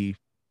drawn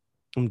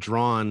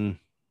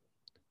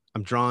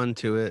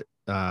to it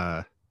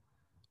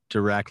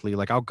directly.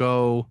 Like I'll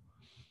go,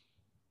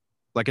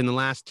 like in the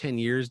last 10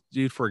 years,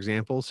 dude, for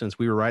example, since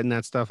we were writing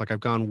that stuff, like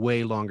I've gone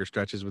way longer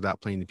stretches without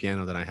playing the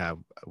piano than I have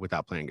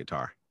without playing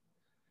guitar.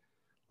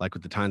 Like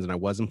with the times when I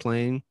wasn't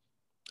playing,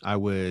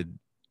 the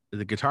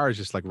guitar is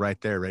just like right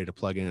there, ready to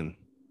plug in,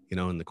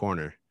 in the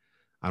corner.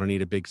 I don't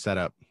need a big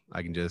setup.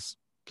 I can just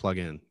plug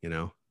in,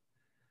 So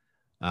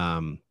I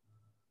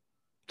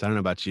don't know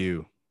about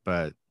you,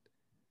 but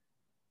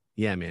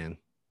yeah, man.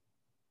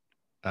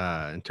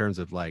 In terms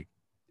of like,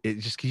 you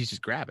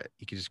just grab it.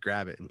 You can just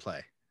grab it and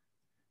play,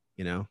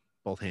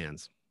 both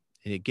hands.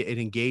 And it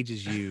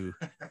engages you,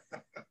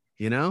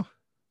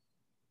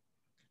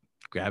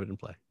 grab it and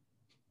play.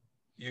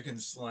 You can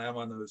slam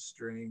on those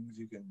strings.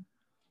 You can.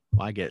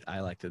 Well,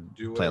 I like to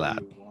Do play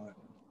whatever loud. you want.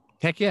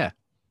 Heck yeah.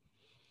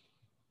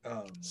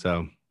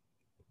 So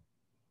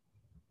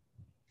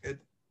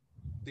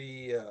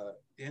the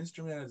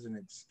instrument is an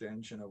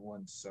extension of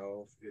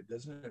oneself. It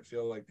doesn't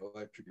feel like the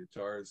electric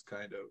guitar is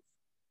kind of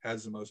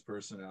has the most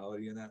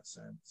personality in that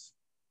sense,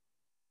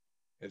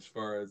 as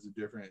far as the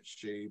different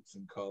shapes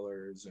and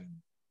colors and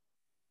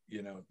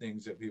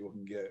things that people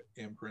can get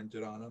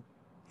imprinted on them.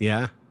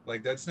 Yeah.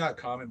 Like that's not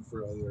common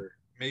for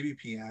maybe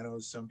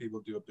pianos. Some people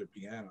do up their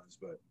pianos,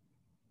 but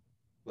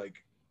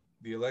like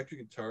the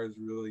electric guitar is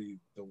really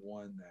the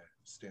one that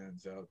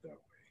stands out that way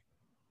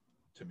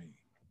to me.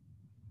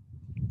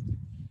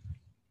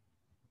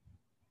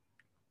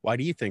 Why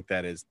do you think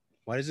that is?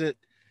 Why is it?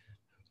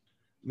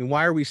 I mean,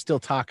 why are we still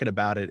talking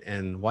about it,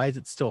 and why does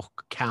it still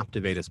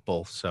captivate us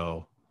both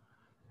so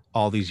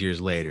all these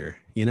years later?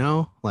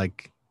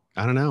 Like,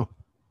 I don't know.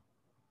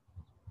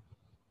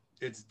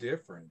 It's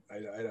different.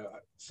 I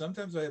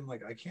sometimes I'm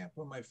like, I can't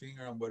put my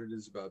finger on what it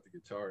is about the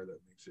guitar that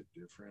makes it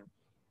different,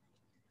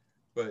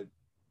 but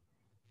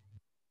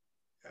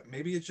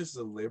maybe it's just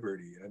the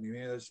liberty. I mean,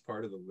 maybe that's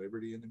part of the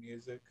liberty in the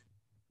music.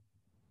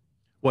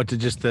 What, to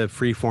just the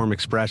free form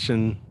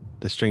expression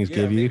the strings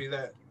give you?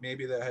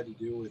 Maybe that had to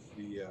do with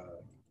the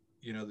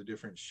the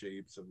different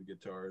shapes of the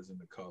guitars and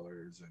the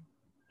colors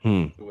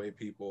and the way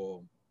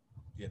people,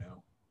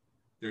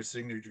 their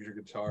signature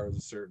guitar is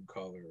a certain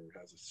color, or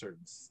has a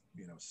certain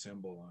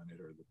symbol on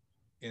it, or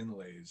the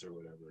inlays or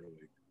whatever.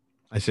 Like,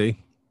 I see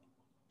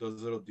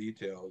those little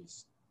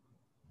details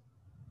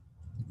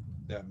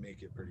that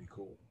make it pretty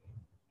cool.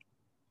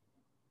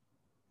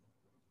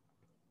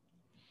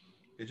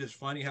 It's just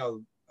funny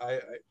how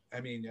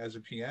I mean, as a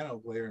piano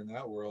player in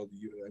that world,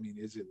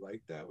 is it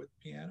like that with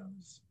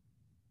pianos?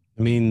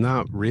 I mean,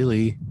 not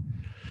really.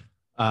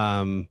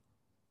 Pianos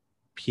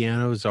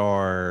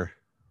are,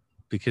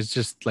 because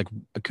just like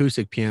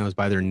acoustic pianos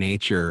by their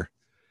nature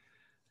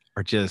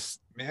are just,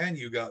 man,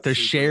 you got they're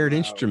shared loud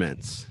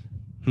instruments.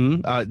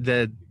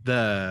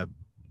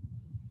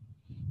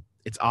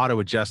 It's auto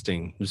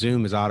adjusting.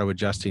 Zoom is auto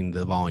adjusting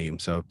the volume.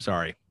 So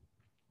sorry.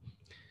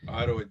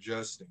 Auto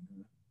adjusting.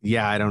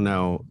 Yeah, I don't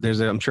know.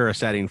 I'm sure a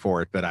setting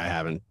for it, but I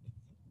haven't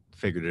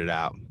figured it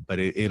out. But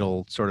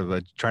it'll sort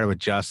of try to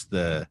adjust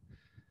the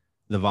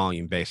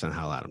volume based on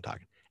how loud I'm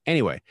talking.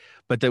 Anyway,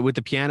 but with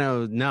the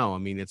piano, no, I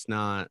mean, it's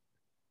not.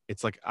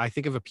 It's like I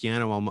think of a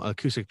piano,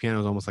 acoustic piano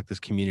is almost like this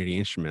community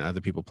instrument.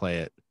 Other people play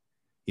it.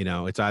 You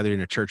know, it's either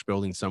in a church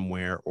building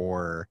somewhere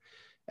or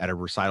at a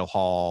recital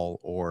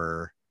hall,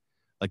 or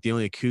like the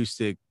only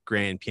acoustic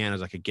grand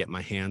pianos I could get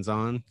my hands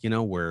on, you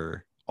know,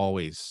 were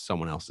always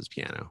someone else's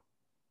piano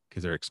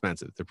because they're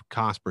expensive. They're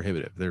cost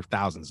prohibitive. They're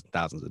thousands and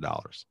thousands of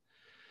dollars.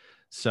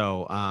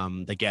 So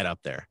they get up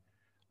there.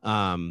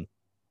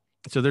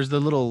 So there's the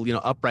little, you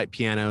know, upright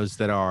pianos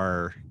that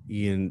are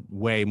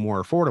way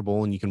more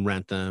affordable, and you can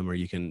rent them, or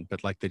you can,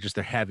 but like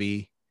they're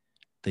heavy.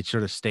 They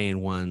sort of stay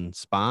in one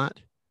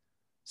spot.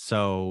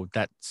 So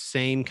that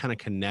same kind of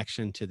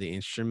connection to the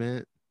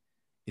instrument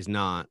is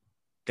not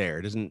there.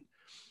 It doesn't,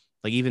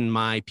 like, even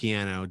my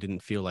piano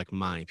didn't feel like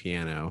my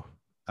piano.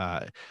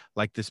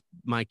 Like this,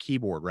 my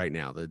keyboard right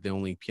now, the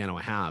only piano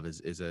I have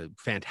is a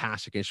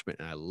fantastic instrument,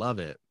 and I love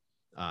it.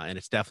 And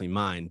it's definitely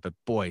mine, but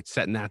boy,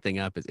 setting that thing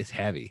up it's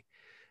heavy.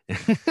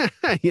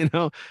 You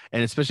know,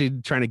 and especially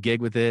trying to gig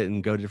with it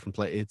and go to different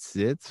places.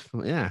 It's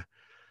yeah.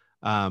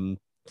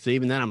 So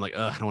even then I'm like,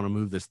 I don't want to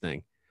move this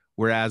thing.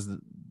 Whereas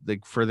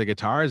for the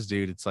guitars,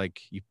 dude, it's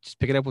like you just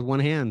pick it up with one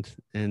hand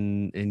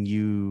and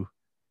you,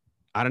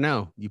 I don't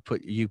know, you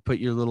put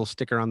your little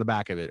sticker on the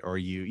back of it, or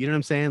you know what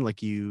I'm saying?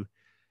 Like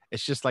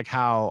it's just like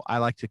how I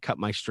like to cut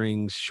my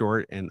strings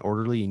short and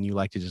orderly, and you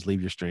like to just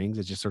leave your strings.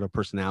 It's just sort of a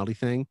personality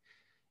thing.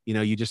 You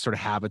know, you just sort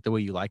of have it the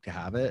way you like to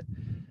have it.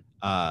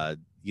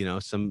 You know,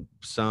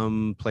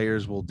 some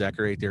players will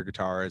decorate their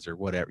guitars or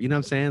whatever. You know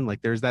what I'm saying?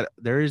 Like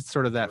there is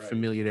sort of that Right.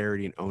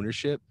 familiarity and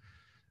ownership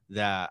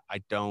that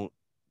I don't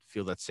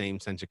feel that same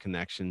sense of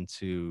connection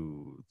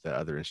to the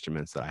other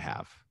instruments that I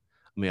have.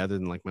 I mean, other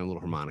than like my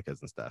little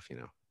harmonicas and stuff, you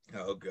know.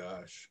 Oh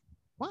gosh.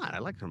 What? I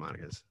like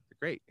harmonicas. They're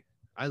great.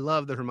 I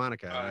love the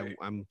harmonica.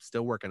 I'm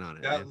still working on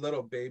it. That man.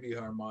 little baby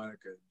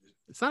harmonica.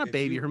 It's not a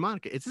baby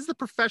harmonica. This is a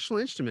professional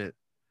instrument.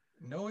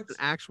 No, it's an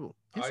actual.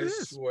 Yes, I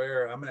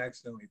swear, I'm gonna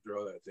accidentally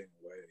throw that thing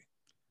away.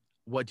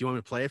 What, do you want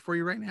me to play it for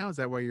you right now? Is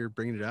that why you're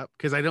bringing it up?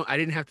 Because I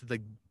didn't have to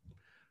like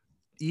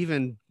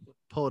even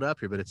pull it up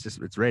here, but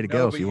it's ready to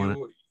go. If you want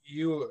to,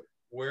 you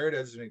wear it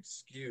as an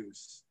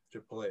excuse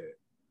to play it.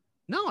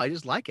 No, I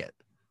just like it.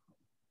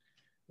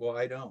 Well,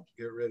 I don't.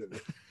 Get rid of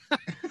it.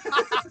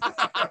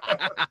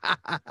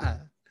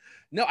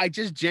 No, I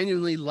just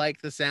genuinely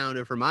like the sound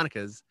of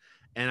harmonicas,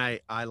 and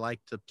I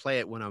like to play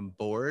it when I'm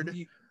bored,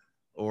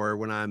 or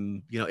when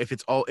I'm, you know, if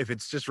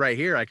it's just right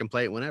here, I can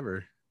play it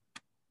whenever.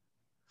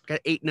 Got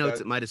 8 notes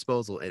at my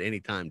disposal at any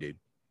time, dude.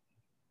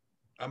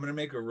 I'm gonna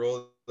make a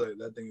rule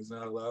that thing is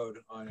not allowed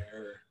on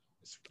air.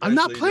 I'm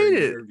not playing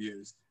it.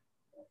 Interviews.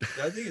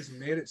 That thing has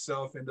made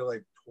itself into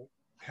like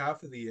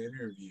half of the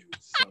interviews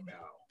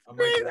somehow. I'm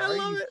like, why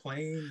are you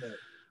playing that?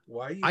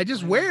 Why are you? I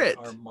just wear it.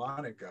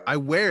 Harmonica. I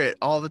wear it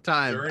all the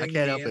time. I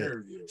can't help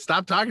it.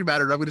 Stop talking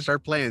about it, or I'm going to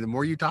start playing. The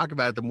more you talk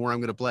about it, the more I'm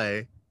going to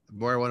play. The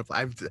more I want to play.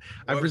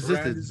 I've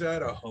resisted. Brand is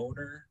that, a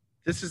Honer?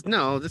 This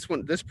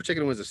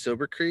particular one's a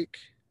Silver Creek.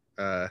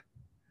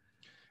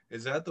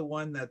 Is that the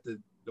one that the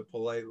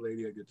polite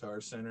lady at Guitar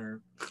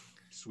Center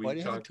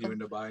sweet talked you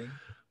into buying?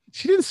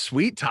 She didn't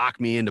sweet talk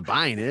me into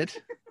buying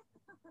it.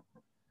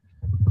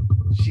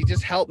 She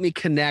just helped me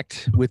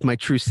connect with my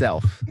true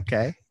self.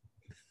 Okay.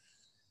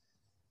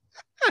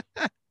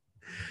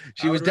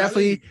 She was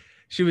definitely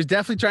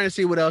trying to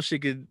see what else she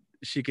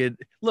could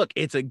look.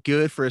 It's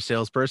good for a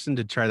salesperson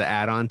to try the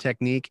add-on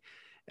technique.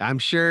 I'm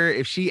sure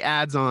if she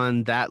adds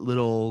on that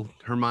little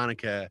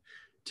harmonica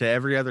to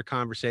every other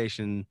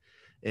conversation,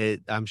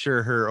 I'm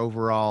sure her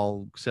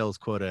overall sales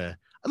quota.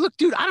 Look,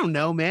 dude, I don't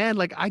know, man.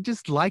 Like, I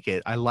just like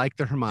it. I like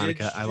the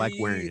harmonica. I like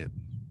wearing it.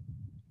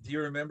 Do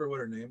you remember what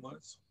her name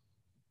was?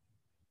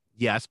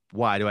 Yes.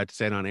 Why do I have to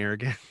say it on air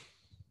again?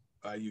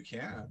 You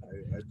can.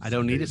 I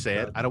don't need to say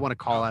it. I don't want to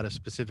call out a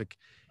specific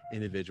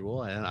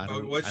individual. I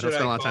don't spend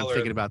a lot of time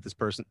thinking about this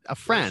person. A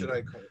friend. What should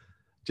I call it?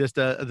 Just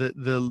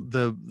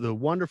the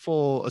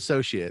wonderful sales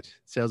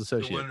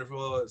associate. The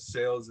wonderful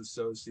sales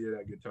associate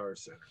at Guitar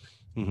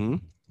Center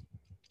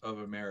of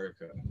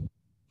America.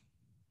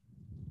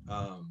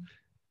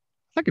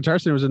 That Guitar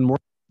Center was in more.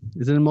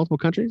 Is it in multiple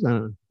countries? I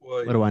don't know.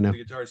 Well, what do I know? The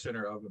Guitar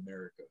Center of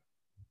America.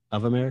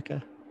 Of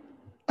America.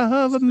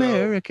 Of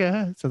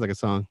America. Sounds like a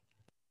song.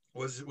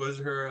 Was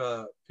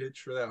her pitch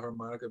for that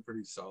harmonica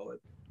pretty solid?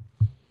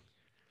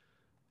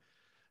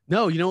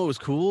 No, you know what was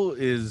cool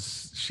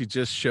is she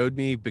just showed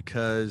me,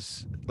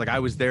 because like I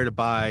was there to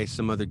buy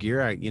some other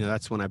gear.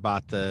 That's when I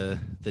bought the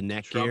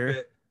neck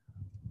trumpet.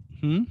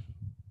 Gear.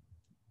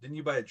 Didn't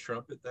you buy a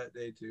trumpet that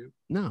day too?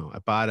 No, I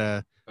bought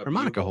a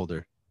harmonica holder.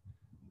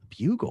 A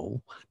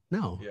bugle?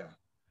 No. Yeah.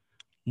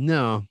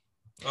 No.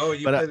 Oh,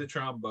 you play the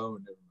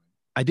trombone. Never mind.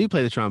 I do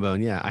play the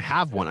trombone. Yeah, I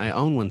have one. I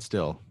own one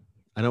still.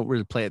 I don't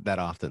really play it that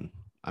often.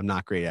 I'm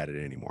not great at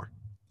it anymore.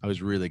 I was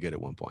really good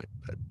at one point,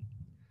 but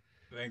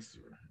thanks.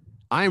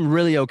 I'm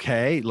really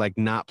okay, like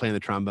not playing the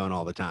trombone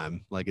all the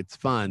time. Like it's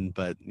fun,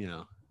 but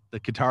the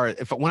guitar.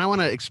 When I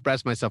want to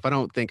express myself, I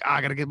don't think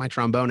I got to get my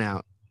trombone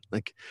out.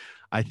 Like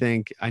I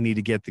think I need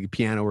to get the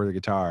piano or the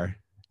guitar.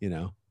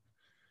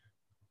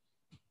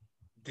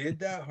 Did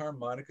that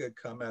harmonica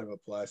come out of a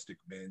plastic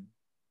bin?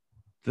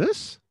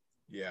 This?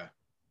 Yeah.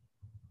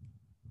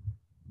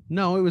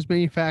 No, it was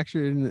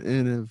manufactured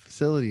in a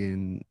facility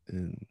in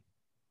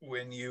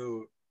When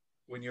you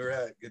were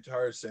at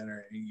Guitar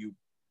Center and you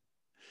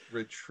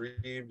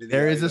retrieved the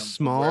There is a item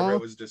from wherever small-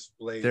 it was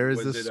displayed, there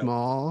is was a it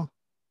small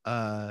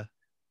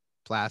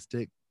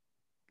plastic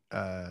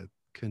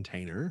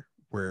container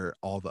where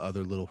all the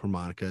other little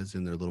harmonicas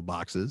in their little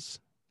boxes,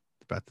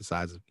 about the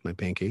size of my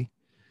pinky.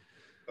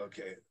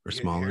 okay? Or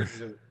smaller.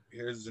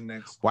 Here's the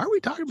next. Why are we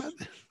talking about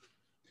this?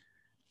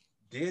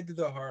 Did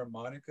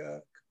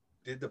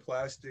the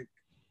plastic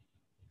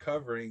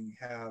covering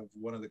have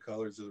one of the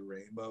colors of the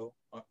rainbow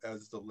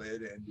as the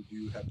lid, and did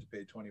you have to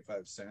pay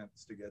 25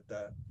 cents to get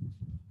that?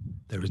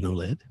 There was no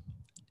lid,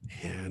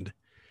 and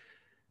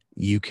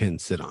you can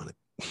sit on it.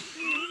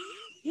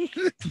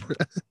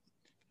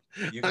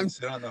 You can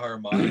sit on the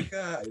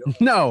harmonica. I don't.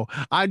 No,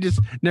 I just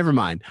never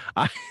mind.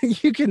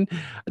 You can.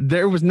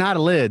 There was not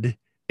a lid,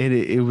 and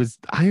it was.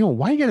 I don't know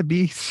why you gotta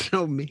be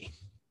so mean.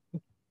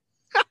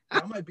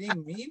 How am I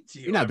being mean to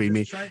you? You're not being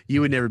mean.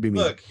 You would never be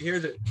mean. Look,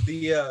 here's it.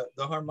 The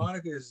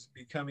harmonica is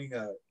becoming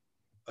a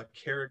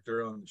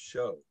character on the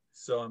show,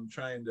 so I'm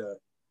trying to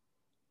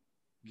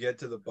get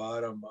to the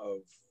bottom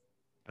of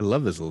I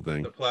love this little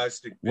thing. the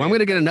plastic. Well, I'm gonna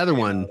get bin that another came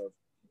one. out of.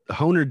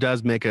 Honer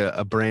does make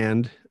a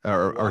brand,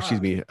 or excuse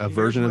me, a Here's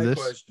version of my this.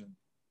 question.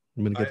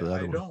 I'm gonna get the I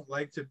other one. don't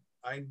like to.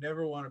 I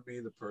never want to be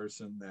the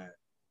person that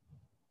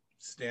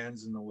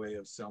stands in the way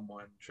of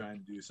someone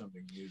trying to do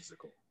something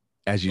musical.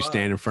 As you but-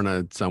 stand in front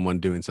of someone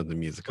doing something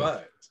musical.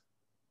 But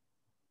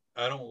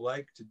I don't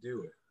like to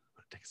do it. I'm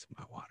gonna take some of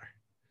my water.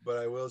 But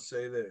I will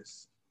say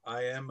this: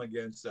 I am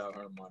against that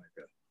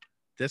harmonica.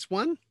 This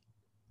one?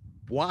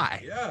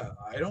 Why? Yeah,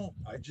 I don't.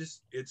 I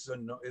just it's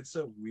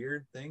a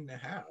weird thing to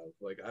have.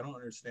 Like I don't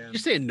understand. You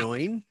say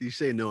annoying? You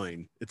say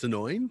annoying. It's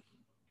annoying?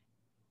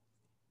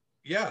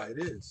 Yeah, it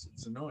is.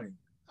 It's annoying.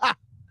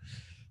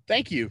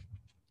 Thank you.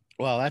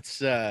 Well,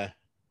 that's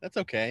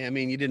okay. I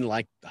mean, you didn't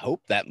like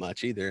Hope that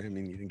much either. I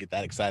mean, you didn't get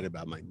that excited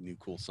about my new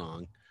cool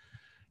song.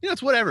 You know,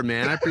 it's whatever,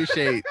 man. I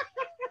appreciate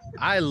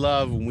I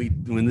love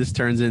when this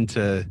turns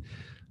into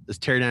this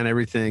tear down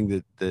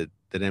everything that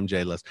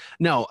MJ loves.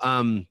 No,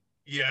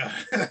 Yeah,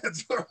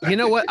 that's all right. you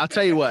know what? I'll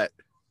tell you what.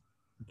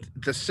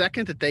 The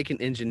second that they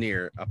can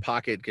engineer a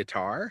pocket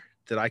guitar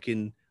that I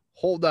can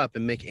hold up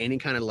and make any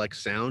kind of like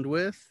sound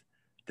with,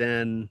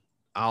 then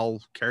I'll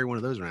carry one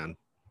of those around.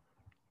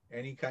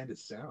 Any kind of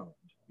sound.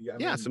 Yeah,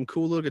 Yeah, some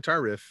cool little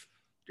guitar riff.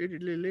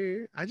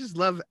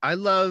 I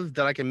love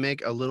that I can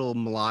make a little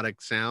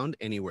melodic sound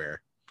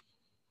anywhere.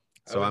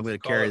 So I'm going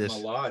to carry this.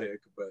 Melodic,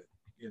 but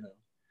you know.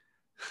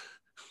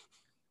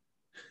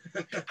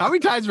 How many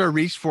times have I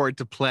reached for it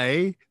to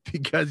play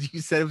because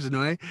you said it was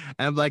annoying?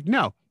 And I'm like,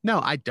 no,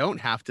 I don't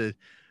have to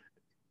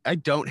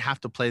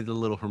play the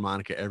little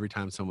harmonica every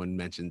time someone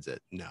mentions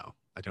it. No,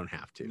 I don't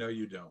have to. No,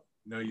 you don't.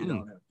 No, you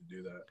don't have to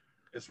do that.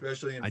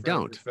 Especially in I front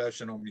don't. of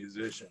professional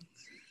musicians.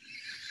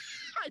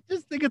 I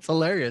just think it's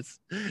hilarious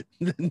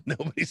that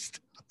nobody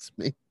stops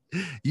me.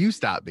 You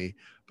stop me,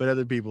 but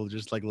other people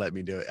just like let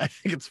me do it. I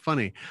think it's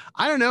funny.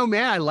 I don't know,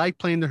 man. I like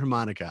playing the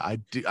harmonica. I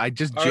do. I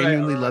just All right,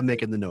 genuinely all love right.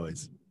 making the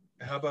noise.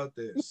 How about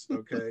this?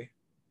 Okay.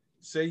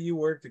 Say you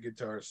work the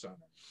Guitar Center.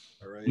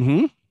 All right.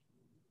 Mm-hmm.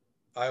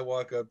 I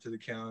walk up to the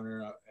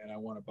counter and I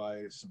want to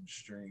buy some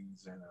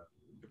strings and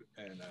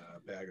a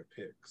bag of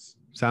picks.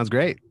 Sounds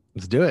great.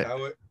 Let's do it.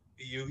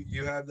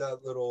 You have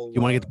that little.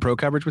 You want to get the pro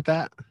coverage with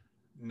that?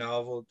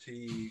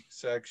 Novelty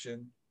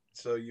section.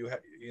 So you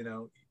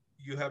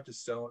have to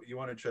sell. You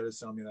want to try to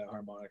sell me that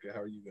harmonica?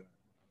 How are you gonna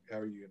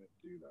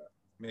do that?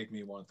 Make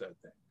me want that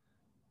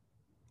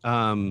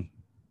thing.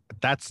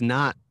 That's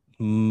not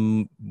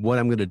what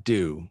I'm gonna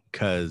do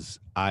because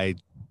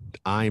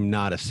I'm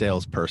not a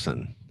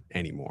salesperson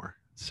anymore.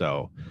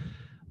 So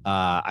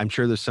I'm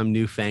sure there's some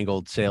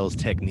newfangled sales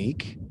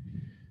technique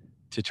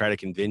to try to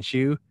convince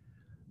you.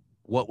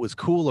 What was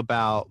cool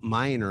about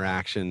my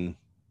interaction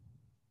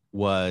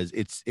was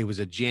it was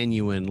a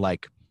genuine,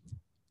 like,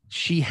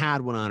 she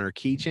had one on her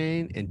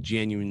keychain and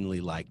genuinely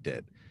liked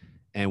it.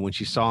 And when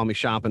she saw me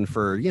shopping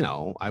for,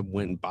 I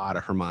went and bought a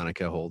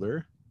harmonica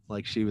holder.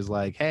 Like, she was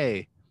like,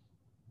 hey,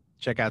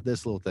 check out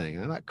this little thing.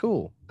 And I'm like,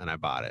 cool. And I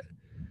bought it.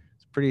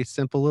 It's a pretty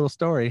simple little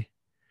story.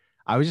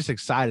 I was just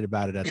excited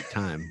about it at the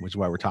time, which is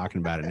why we're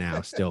talking about it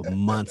now, still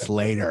months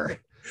later.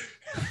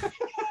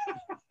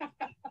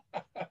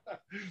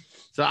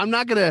 So I'm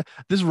not gonna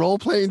this role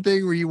playing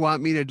thing where you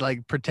want me to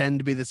like pretend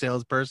to be the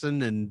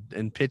salesperson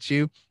and pitch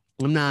you.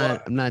 I'm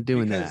not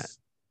doing that.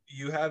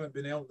 You haven't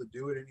been able to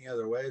do it any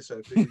other way, so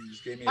I figured you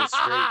just gave me a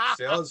straight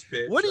sales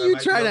pitch. What are you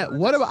trying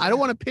to? I don't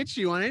want to pitch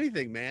you on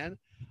anything, man.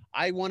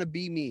 I want to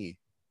be me.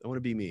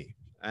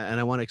 And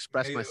I want to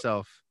express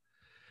myself.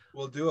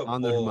 We'll do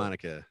on the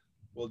harmonica.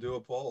 We'll do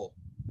a poll.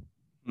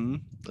 Mm-hmm.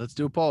 Let's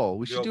do a poll.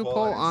 We should do a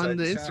poll on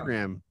the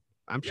Instagram.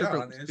 I'm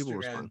sure people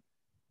respond.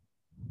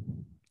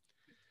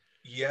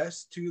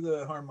 Yes to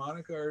the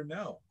harmonica or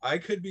no. I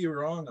could be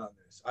wrong on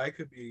this. I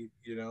could be,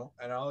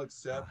 and I'll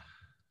accept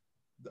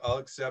I'll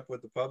accept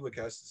what the public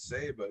has to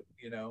say, but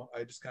you know,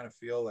 I just kind of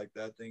feel like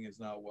that thing is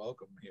not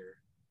welcome here.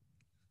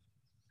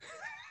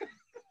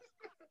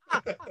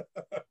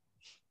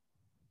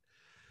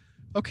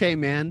 Okay,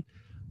 man.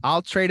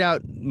 I'll trade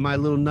out my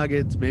little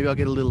nuggets. Maybe I'll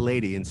get a little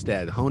lady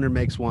instead. Honer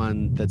makes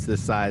one that's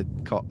this size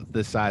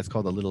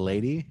called a little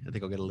lady. I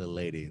think I'll get a little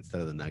lady instead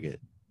of the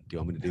nugget. Do you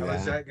want me to do How that?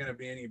 is that going to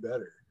be any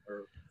better?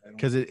 Or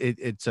Because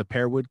it's a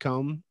pearwood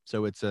comb,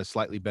 so it's a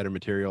slightly better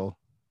material.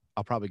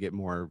 I'll probably get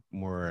more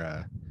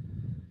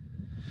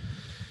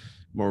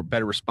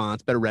better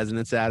response, better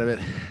resonance out of it.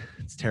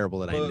 It's terrible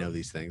that I know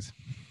these things.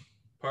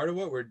 Part of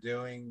what we're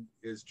doing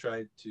is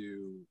try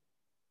to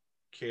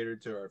cater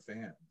to our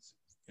fans,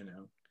 you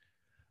know.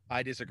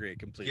 I disagree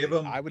completely.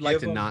 I would like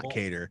to not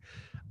cater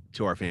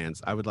to our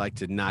fans. I would like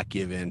to not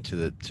give in to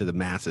the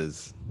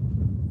masses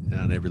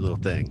on every little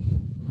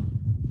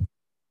thing.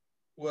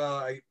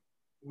 Well,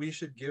 we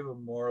should give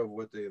them more of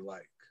what they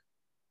like,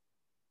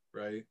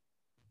 right?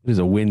 It was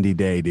a windy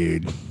day,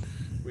 dude.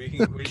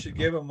 We should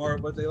give them more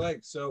of what they like.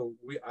 So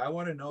I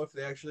want to know if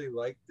they actually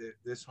like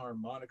this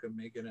harmonica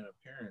making an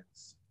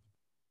appearance.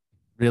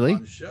 Really?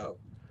 On the show.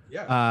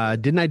 Yeah.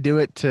 Didn't I do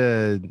it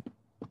to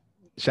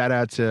shout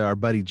out to our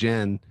buddy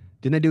Jen?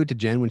 Didn't I do it to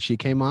Jen when she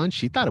came on?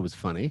 She thought it was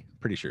funny.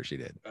 Pretty sure she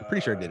did. I'm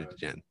pretty sure I did it to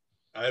Jen.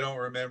 I don't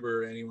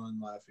remember anyone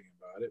laughing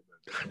about it,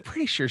 but I'm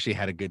pretty sure she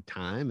had a good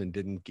time and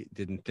didn't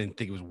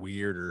think it was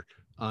weird or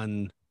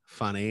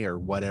unfunny or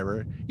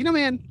whatever. You know,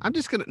 man, I'm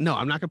not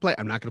gonna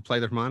play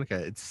the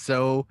harmonica.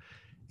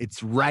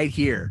 It's right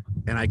here,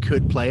 and I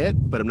could play it,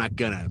 but I'm not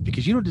gonna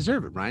because you don't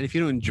deserve it, Ryan. If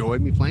you don't enjoy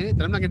me playing it,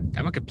 then I'm not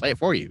gonna play it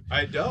for you.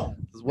 I don't.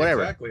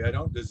 Whatever. Exactly. I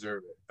don't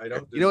deserve it. I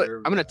don't. You know what?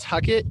 I'm gonna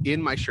tuck it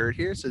in my shirt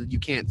here so that you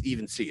can't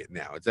even see it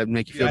now. Does that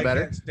make you feel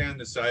better? I can't stand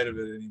the sight of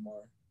it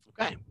anymore.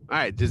 Okay. All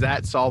right. Does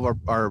that solve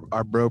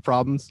our bro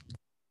problems?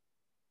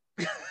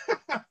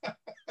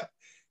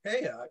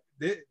 Hey,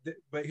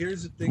 but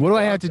here's the thing. What do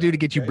I have to do to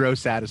get you bro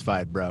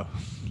satisfied, bro?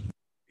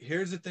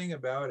 Here's the thing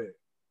about it.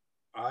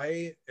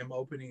 I am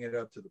opening it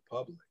up to the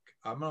public.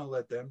 I'm gonna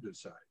let them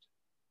decide.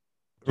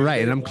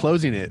 Right, and I'm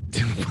closing it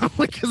to the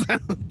public because I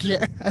don't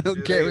care. I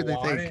don't care what they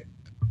think.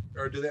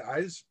 Or do they?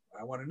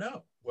 I want to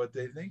know what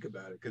they think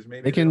about it because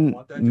maybe they can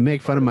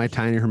make fun of my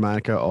tiny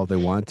harmonica all they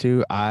want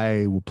to.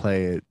 I will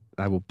play it.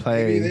 I will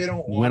play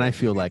when I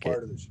feel like it.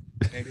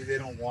 Maybe they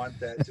don't want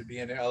that to be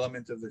an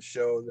element of the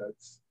show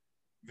that's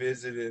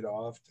visited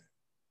often.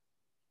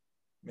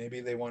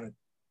 Maybe they want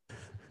to.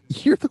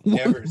 You're the one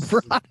that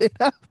brought it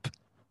up.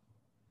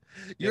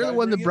 You're the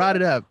one that brought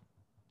it up.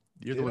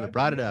 You're the one that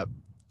brought it up.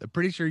 I'm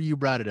pretty sure you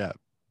brought it up.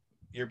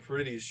 You're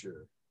pretty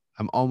sure.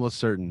 I'm almost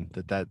certain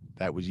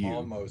that was you.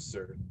 Almost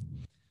certain.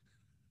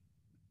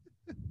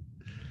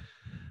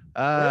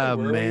 Man.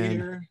 We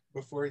here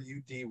before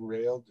you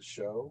derailed the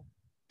show?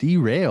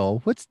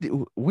 Derail? What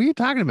are you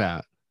talking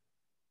about?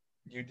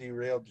 You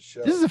derailed the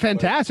show. This is a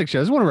fantastic show.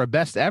 This is one of our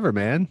best ever,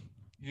 man.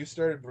 You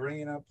started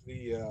bringing up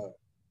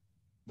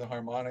the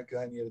harmonica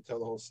and you had to tell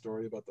the whole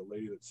story about the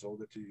lady that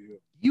sold it to you.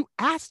 You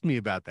asked me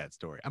about that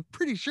story. I'm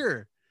pretty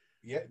sure.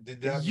 Yeah,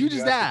 did that you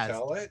just asked to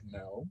tell it?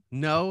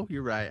 No,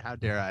 you're right. How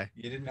dare I?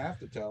 You didn't have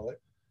to tell it.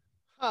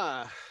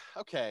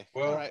 Okay.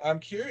 Well, right. I'm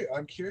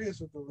curious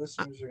what the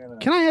listeners are gonna.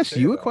 Can I ask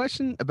you a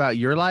question about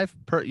your life,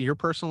 your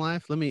personal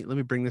life? Let me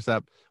bring this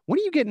up. When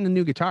are you getting a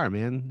new guitar,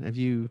 man? Have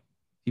you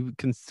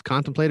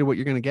contemplated what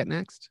you're gonna get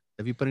next?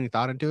 Have you put any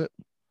thought into it?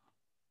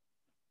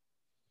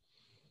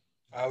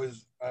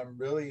 I'm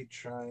really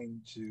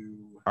trying to.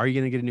 Are you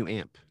gonna get a new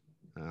amp?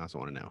 I also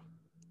want to know.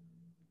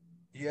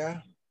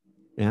 Yeah.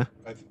 Yeah.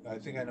 I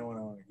think I know what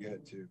I want to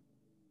get to.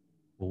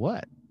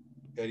 What?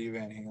 Eddie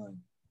Van Halen.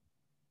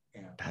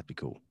 Yeah. That'd be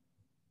cool.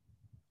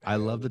 I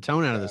love the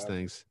tone out of those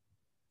things.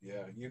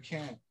 Yeah, you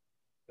can't.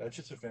 That's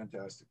just a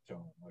fantastic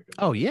tone.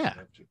 Yeah.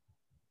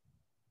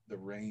 The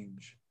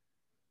range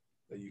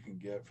that you can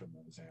get from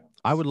those amps.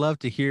 I would love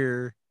to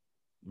hear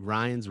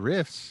Ryan's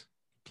riffs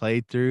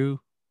played through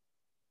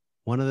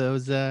one of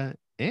those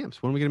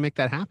amps. When are we gonna make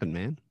that happen,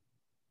 man?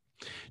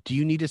 Do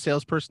you need a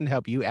salesperson to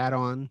help you add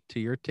on to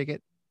your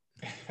ticket?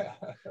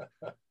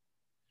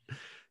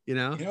 You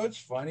know it's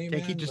funny, man.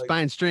 Can't keep just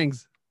buying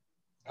strings.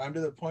 I'm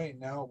to the point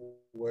now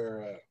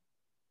where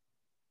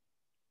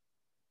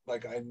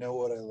I know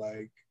what I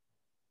like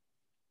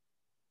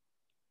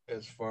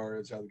as far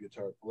as how the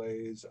guitar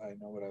plays. I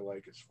know what I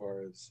like as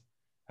far as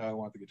how I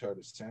want the guitar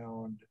to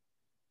sound,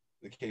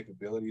 the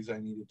capabilities I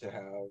need it to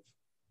have,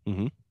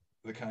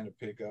 the kind of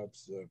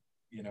pickups, the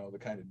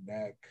kind of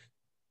neck,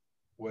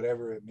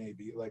 whatever it may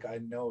be. I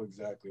know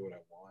exactly what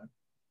I want.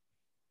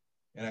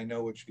 And I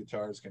know which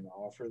guitars can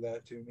offer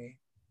that to me.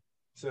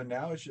 So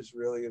now it's just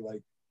really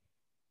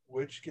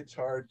which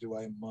guitar do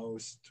I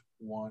most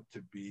want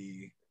to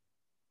be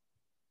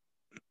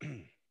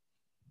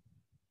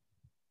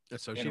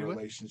associated in a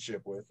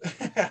relationship with?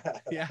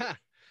 Yeah,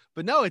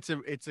 but no, it's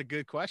a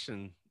good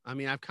question. I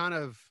mean, I've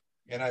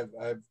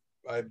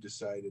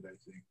decided, I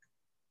think.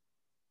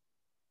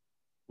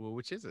 Well,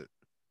 which is it?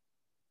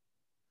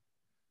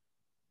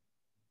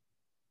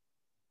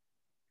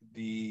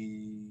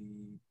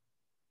 The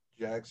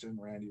Jackson,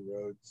 Randy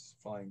Rhoads,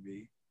 Flying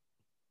V.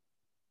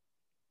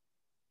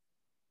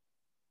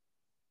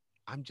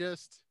 I'm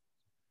just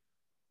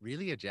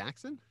really a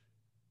Jackson.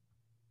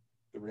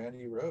 The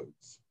Randy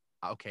Rhoads.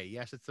 Okay,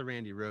 yes, it's the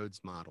Randy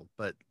Rhoads model,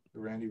 but The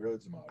Randy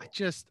Rhoads model.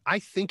 I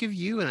think of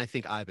you and I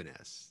think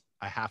Ibanez.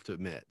 I have to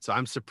admit. So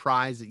I'm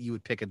surprised that you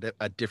would pick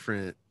a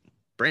different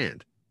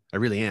brand. I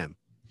really am.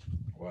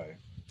 Why?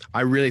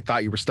 I really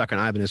thought you were stuck on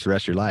Ibanez for the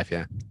rest of your life.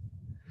 Yeah.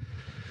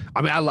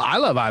 I mean, I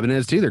love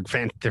Ibanez too. They're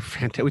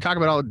fantastic. We talk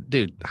about all,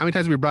 dude. How many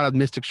times have we brought up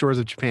Mystic Shores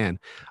of Japan?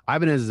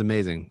 Ibanez is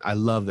amazing. I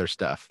love their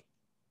stuff.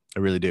 I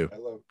really do.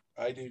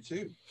 I do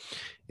too.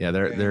 Yeah,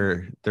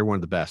 they're one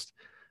of the best.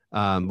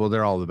 Well,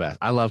 they're all the best.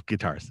 I love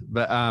guitars,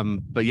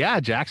 but yeah,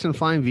 Jackson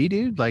Flying V,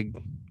 dude. Like,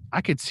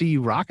 I could see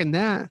you rocking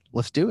that.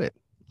 Let's do it.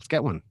 Let's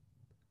get one.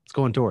 Let's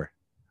go on tour.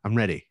 I'm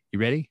ready. You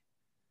ready?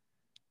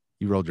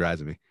 You rolled your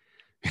eyes at me.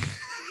 You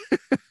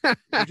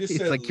just it's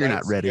said, like you're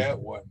not ready. Get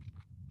one.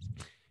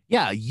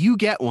 Yeah, you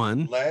get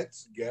one.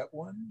 Let's get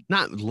one.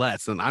 Not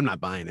let's, and I'm not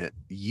buying it.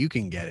 You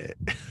can get it.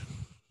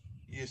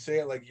 You say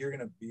it like you're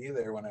gonna be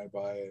there when I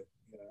buy it.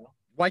 You know.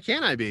 Why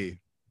can't I be?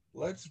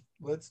 Let's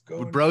go.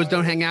 Would bros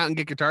don't hang out and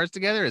get guitars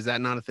together? Is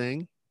that not a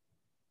thing?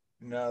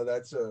 No,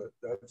 that's a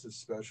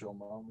special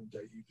moment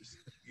that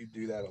you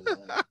do that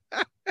alone.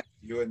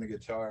 You and the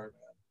guitar,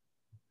 man.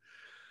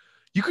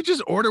 You could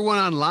just order one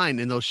online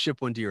and they'll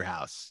ship one to your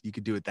house. You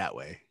could do it that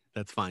way.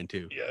 That's fine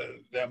too. Yeah,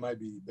 that might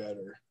be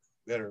better.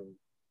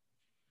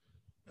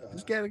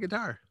 Just get a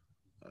guitar.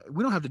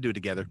 We don't have to do it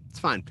together. It's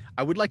fine.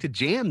 I would like to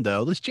jam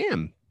though. Let's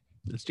jam.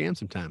 Let's jam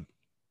sometime.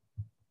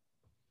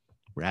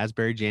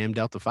 Raspberry Jam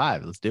Delta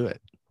 5. Let's do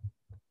it.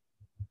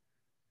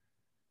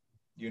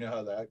 You know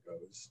how that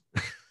goes.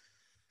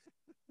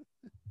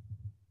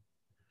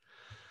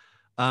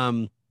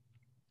 I'm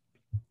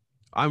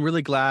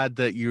really glad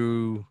that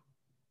you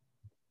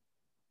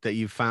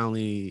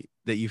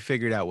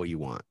figured out what you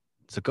want.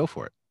 So go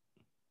for it.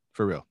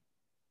 For real.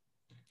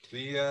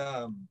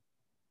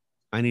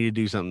 I need to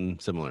do something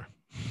similar.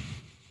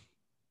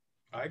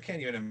 I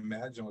can't even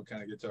imagine what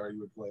kind of guitar you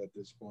would play at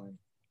this point.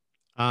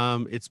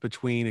 It's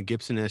between a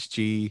Gibson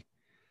SG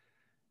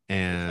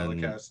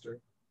and Telecaster.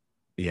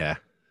 Yeah,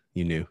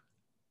 you knew.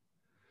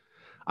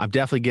 I'm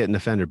definitely getting a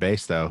Fender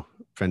bass though,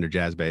 Fender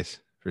jazz bass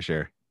for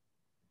sure.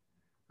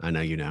 I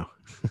know you know.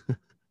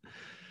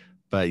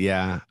 But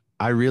yeah,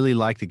 I really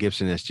like the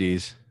Gibson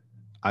SGs.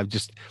 I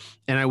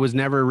was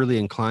never really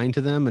inclined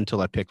to them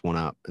until I picked one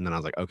up, and then I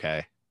was like,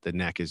 okay, the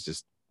neck is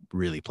just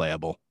really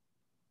playable,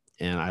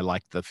 and I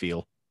like the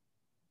feel.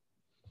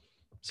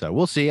 So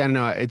we'll see. I don't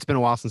know. It's been a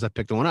while since I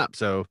picked one up,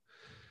 so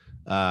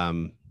let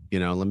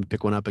me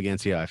pick one up again,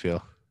 see how I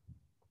feel.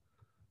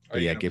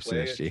 But yeah, Gibson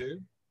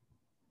SG.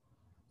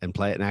 And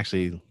play it and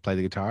actually play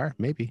the guitar,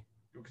 maybe.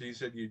 Okay, you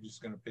said you're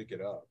just gonna pick it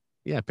up.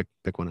 Yeah,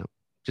 pick one up.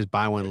 Just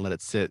buy one and let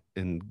it sit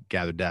and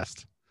gather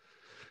dust.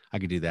 I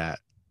could do that,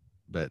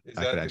 but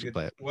I could actually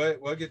play it.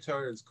 What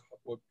guitar is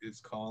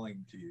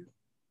calling to you?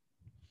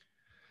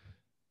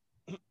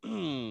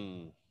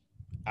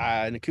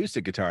 An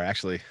acoustic guitar,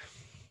 actually.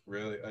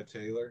 Really, a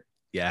Taylor?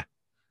 Yeah,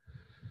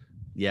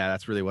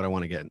 that's really what I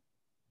want to get.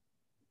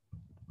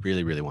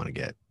 Really, really want to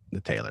get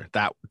the Taylor.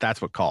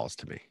 That's what calls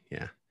to me.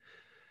 Yeah.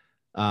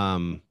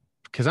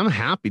 Because I'm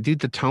happy, dude.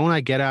 The tone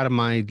I get out of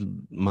my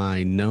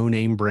no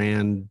name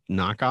brand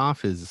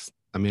knockoff is,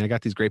 I mean, I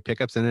got these great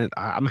pickups in it.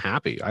 I'm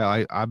happy.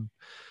 I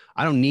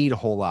don't need a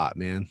whole lot,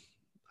 man.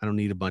 I don't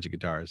need a bunch of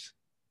guitars.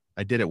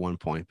 I did at one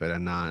point, but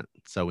I'm not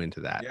so into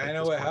that. Yeah, I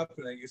know what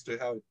happened. I used to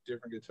have a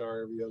different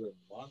guitar every other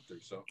month or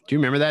something. Do you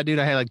remember that, dude?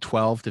 I had like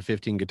 12 to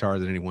 15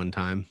 guitars at any one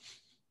time.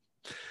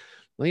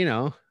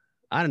 Well,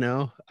 I don't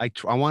know. I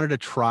wanted to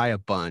try a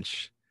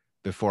bunch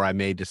before I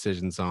made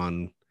decisions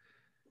on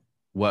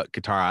what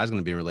guitar I was going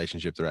to be in a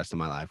relationship the rest of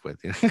my life with.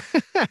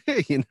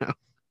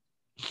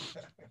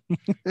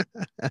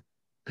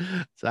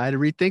 So I had to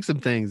rethink some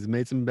things,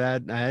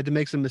 I had to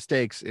make some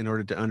mistakes in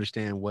order to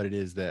understand what it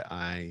is that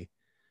I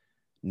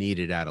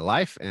needed out of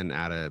life and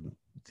out of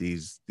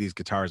these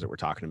guitars that we're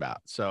talking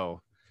about.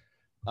 So,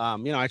 I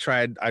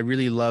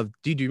really loved,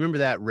 do you remember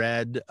that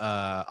red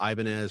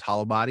Ibanez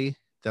hollow body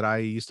that I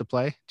used to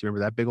play? Do you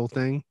remember that big old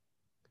thing?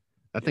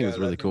 That thing was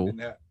really cool.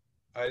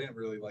 I didn't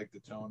really like the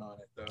tone on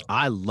it though.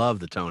 I love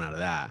the tone out of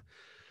that.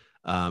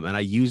 And I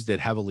used it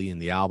heavily in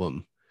the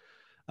album.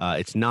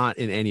 It's not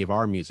in any of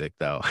our music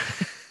though.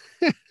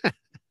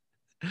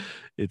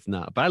 It's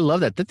not, but I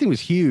love that. That thing was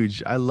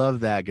huge. I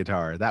love that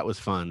guitar. That was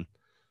fun.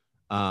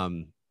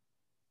 And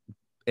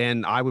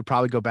I would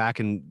probably go back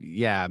and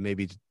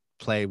maybe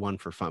play one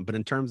for fun. But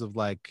in terms of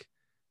like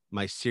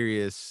my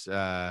serious,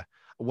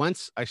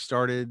 once I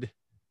started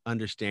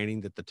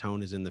understanding that the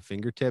tone is in the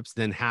fingertips,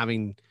 then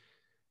having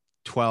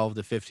 12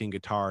 to 15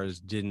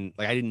 guitars I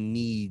didn't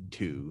need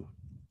to,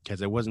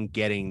 because I wasn't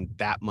getting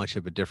that much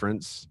of a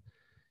difference.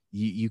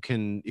 You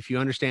can, if you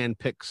understand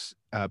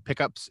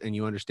pickups and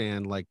you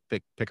understand like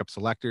pickup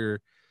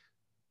selector,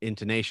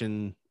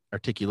 intonation,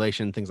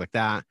 articulation, things like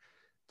that,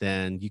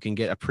 then you can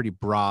get a pretty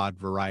broad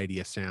variety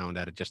of sound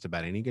out of just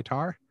about any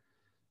guitar.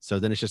 So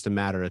then it's just a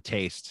matter of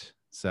taste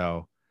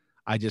So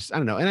I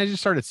don't know. And I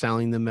just started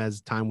selling them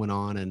as time went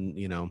on. And,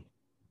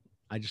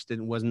 I just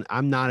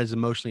I'm not as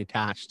emotionally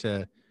attached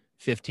to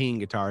 15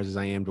 guitars as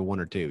I am to one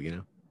or two, I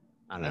don't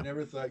I know.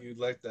 never thought you'd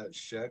let that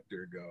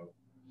Schecter go,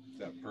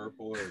 that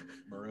purple or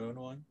maroon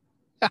one.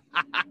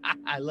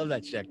 I love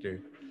that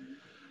Schecter.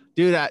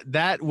 Dude,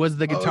 that was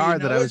the guitar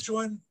that I was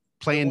one?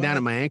 playing down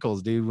at my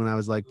ankles, dude, when I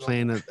was like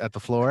playing at the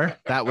floor.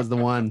 That was the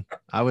one.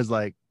 I was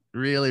like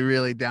really,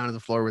 really down to the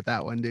floor with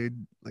that one,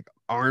 dude. Like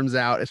arms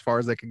out as far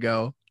as I could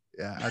go.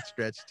 Yeah,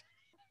 outstretched.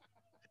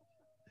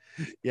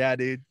 Yeah,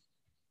 dude.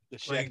 The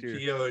Playing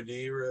Schecter. POD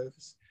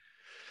riffs.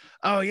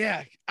 Oh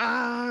yeah.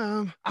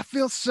 I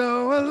feel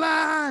so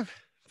alive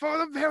for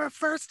the very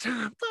first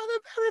time. For the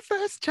very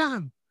first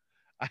time.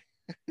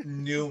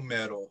 New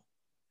metal.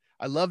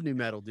 I love new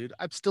metal, dude.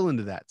 I'm still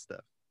into that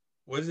stuff.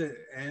 Was it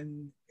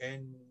NU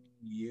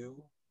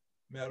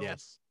metal?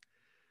 Yes.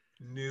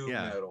 New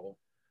metal.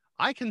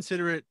 I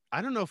consider it,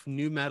 I don't know if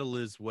new metal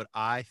is what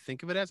I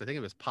think of it as. I think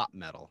of it as pop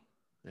metal.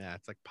 Yeah,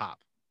 it's like pop.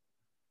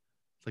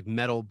 It's like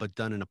metal, but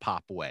done in a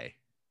pop way.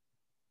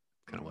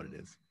 Kind of what it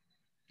is.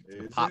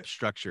 It's a pop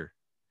structure.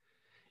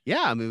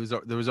 Yeah, I mean,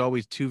 there was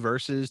always two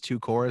verses, two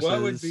choruses.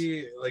 What would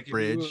be like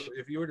bridge.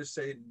 if you were to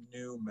say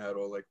new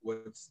metal? Like,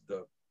 what's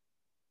the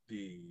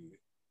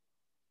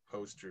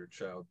poster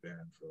child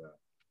band for that?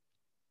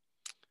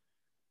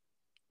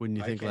 Wouldn't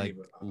you think like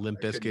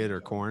Limp Bizkit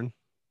or Korn?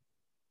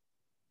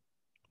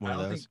 One of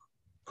those. Think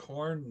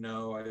Korn.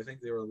 No, I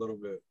think they were a little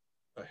bit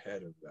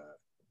ahead of that.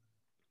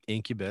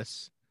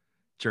 Incubus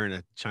during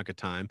a chunk of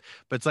time,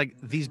 but it's like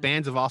these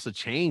bands have also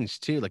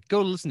changed too. Like,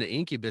 go listen to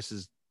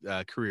Incubus's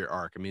career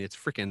arc. I mean, it's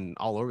freaking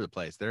all over the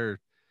place.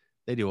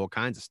 They do all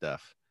kinds of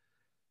stuff.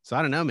 So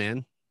I don't know,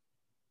 man.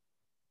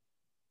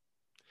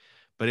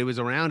 But it was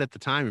around at the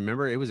time.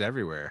 Remember, it was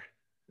everywhere.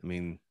 I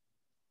mean,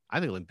 I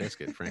think Limp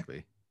Bizkit,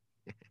 frankly.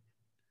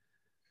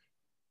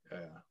 Yeah,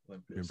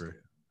 Limp Bizkit.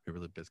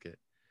 Remember Limp Bizkit?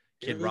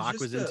 Kid Rock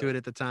was into it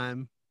at the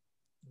time.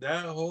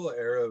 That whole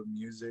era of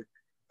music.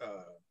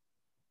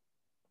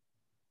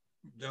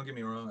 Don't get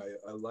me wrong.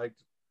 I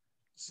liked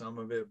some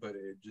of it, but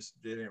it just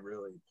didn't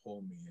really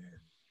pull me in.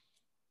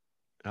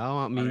 Oh,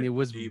 I mean, it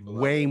was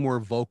way more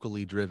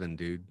vocally driven,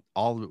 dude.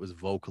 All of it was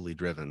vocally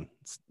driven,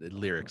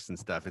 lyrics and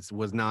stuff. It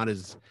was not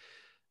as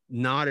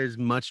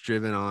much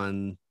driven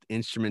on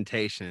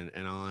instrumentation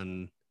and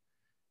on,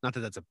 not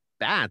that that's a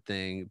bad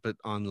thing, but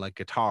on like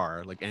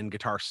guitar, and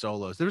guitar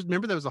solos. There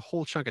was a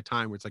whole chunk of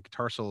time where it's like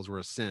guitar solos were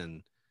a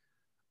sin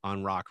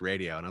on rock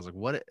radio, and I was like,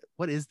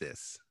 what is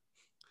this?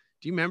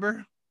 Do you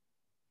remember?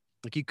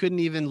 Like, you couldn't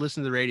even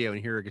listen to the radio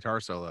and hear a guitar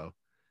solo.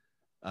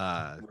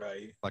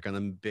 Right. Like on the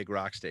big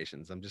rock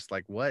stations. I'm just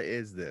like, what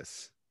is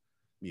this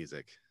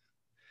music?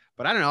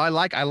 But I don't know.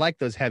 I like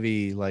those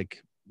heavy,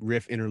 like,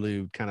 riff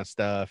interlude kind of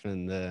stuff,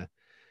 and the,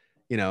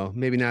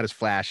 maybe not as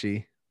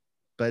flashy,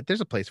 but there's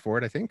a place for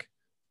it, I think.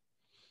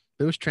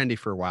 It was trendy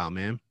for a while,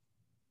 man.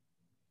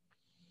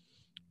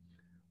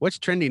 What's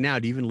trendy now?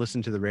 Do you even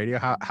listen to the radio?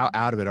 How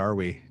out of it are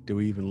we? Do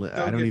we even?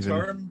 I don't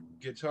even.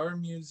 Guitar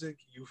music.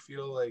 You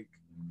feel like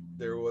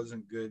there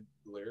wasn't good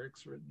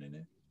lyrics written in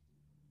it?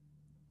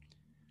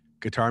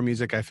 Guitar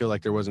music, I feel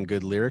like there wasn't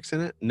good lyrics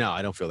in it. No,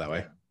 I don't feel that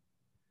way.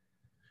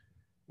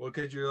 Well,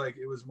 because you're like,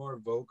 it was more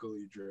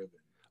vocally driven.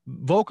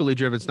 Vocally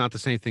driven, it's not the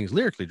same thing as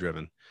lyrically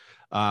driven.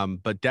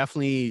 But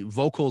definitely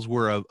vocals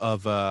were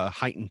of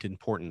heightened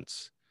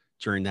importance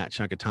during that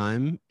chunk of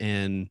time,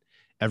 and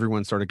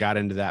everyone sort of got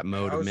into that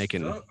mode of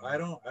making. I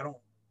don't.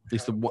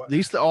 At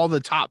least all the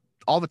top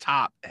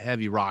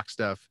heavy rock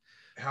stuff.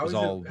 How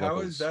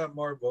is that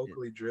more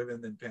vocally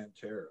driven than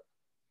Pantera?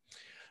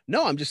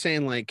 No, I'm just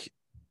saying, like,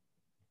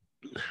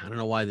 I don't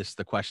know why this is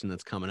the question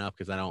that's coming up,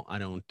 because I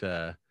don't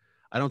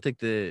think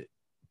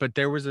but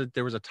there was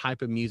a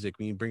type of music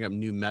when you bring up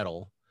new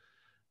metal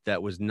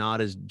that was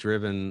not as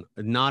driven,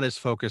 not as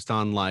focused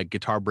on like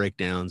guitar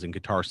breakdowns and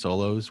guitar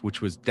solos,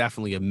 which was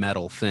definitely a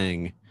metal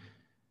thing.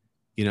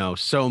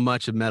 So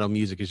much of metal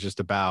music is just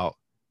about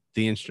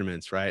the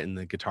instruments, right? And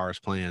the guitars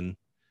playing.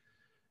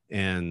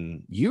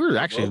 And you were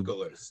actually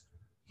vocalist.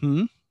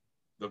 The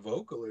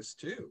vocalist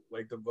too.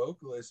 Like, the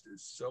vocalist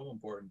is so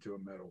important to a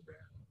metal band.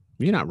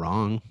 You're not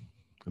wrong.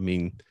 I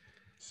mean,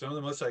 some of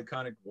the most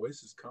iconic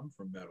voices come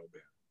from metal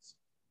bands.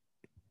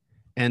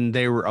 And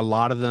they were a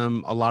lot of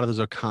those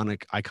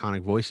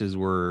iconic voices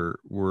were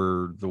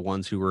the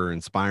ones who were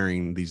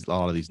inspiring a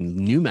lot of these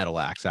new metal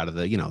acts out of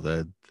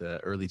the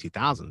early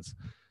 2000s.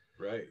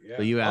 Right. Yeah.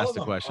 So you asked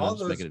the question. I'm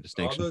just making a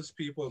distinction. All those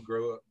people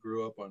grew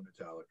up on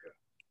Metallica.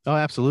 Oh,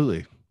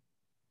 absolutely.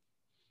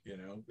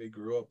 They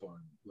grew up on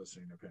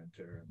listening to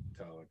Pantera and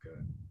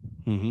Metallica.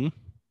 Mm-hmm.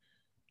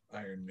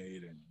 Iron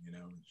Maiden,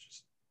 it's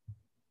just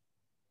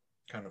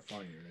kind of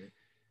funny, right?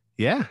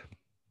 Yeah.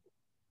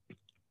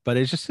 But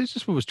it's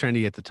just what was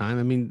trendy at the time.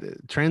 I mean,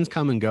 trends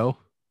come and go,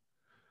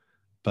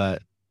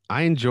 but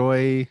I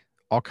enjoy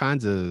all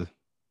kinds of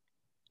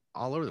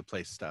all over the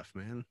place stuff,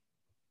 man.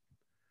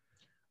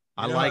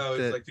 I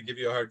always like to give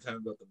you a hard time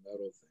about the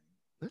metal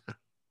thing. Yeah,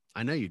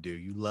 I know you do.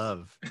 You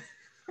love,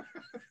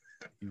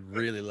 you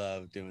really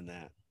love doing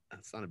that.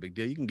 it's not a big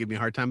deal. You can give me a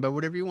hard time about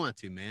whatever you want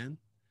to, man.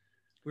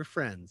 We're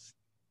friends.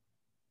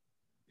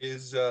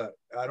 Is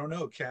I don't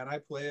know. Can I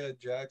play a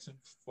Jackson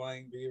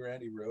Flying V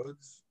Randy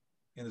Rhodes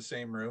in the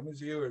same room as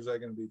you, or is that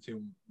going to be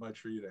too much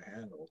for you to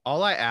handle?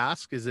 All I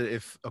ask is that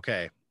if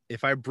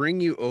I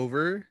bring you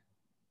over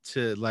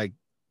to like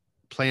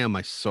play on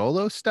my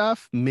solo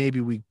stuff, maybe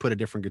we put a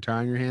different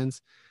guitar in your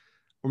hands,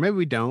 or maybe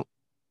we don't.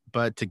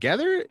 But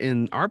together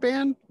in our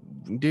band,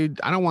 dude,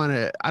 I don't want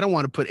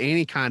to put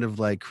any kind of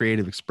like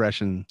creative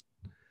expression.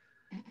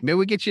 Maybe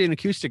we get you an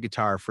acoustic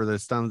guitar for the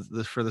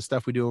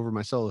stuff we do over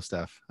my solo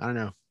stuff. I don't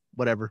know.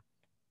 Whatever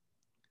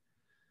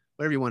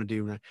you want to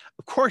do.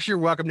 Of course, you're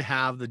welcome to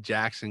have the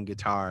Jackson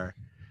guitar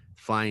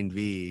Flying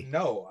V.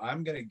 No,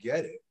 I'm gonna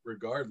get it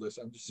regardless.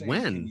 I'm just saying,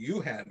 When? Can you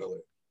handle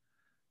it?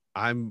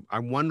 I'm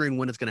wondering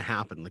when it's gonna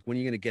happen. Like, when are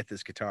you gonna get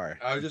this guitar?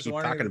 I was just keep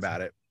wondering talking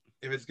about it.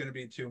 If it's gonna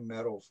be too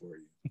metal for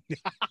you.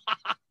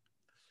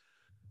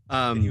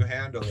 Can Can you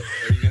handle it?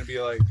 Are you gonna be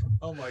like,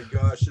 oh my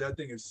gosh, that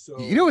thing is so?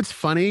 You know what's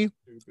funny?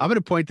 stupid. I'm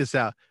gonna point this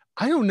out.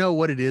 I don't know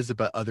what it is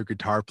about other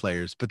guitar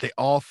players, but they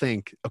all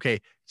think, okay,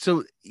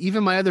 so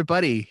even my other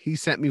buddy, he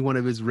sent me one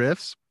of his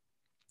riffs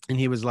and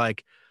he was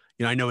like,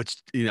 I know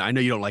I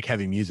know you don't like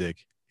heavy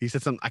music. He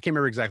said something, I can't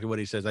remember exactly what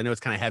he says. I know it's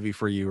kind of heavy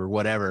for you or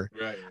whatever.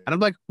 Right. And I'm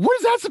like, what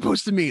is that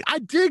supposed to mean? I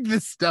dig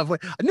this stuff.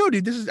 Like, no,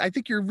 dude, I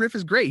think your riff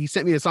is great. He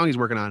sent me a song he's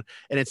working on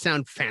and it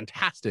sounds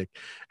fantastic.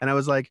 And I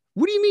was like,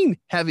 what do you mean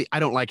heavy?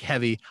 I don't like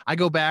heavy. I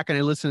go back and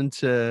I listen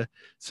to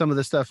some of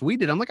the stuff we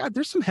did. I'm like,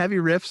 there's some heavy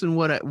riffs in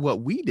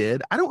what we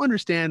did. I don't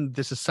understand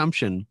this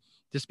assumption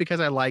just because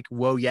I like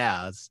whoa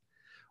yeahs,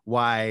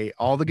 why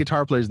all the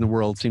guitar players in the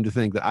world seem to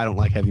think that I don't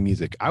like heavy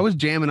music. I was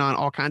jamming on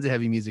all kinds of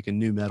heavy music and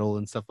new metal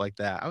and stuff like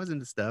that. I was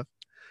into stuff.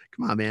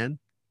 Come on, man.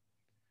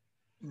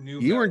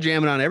 You weren't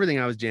jamming on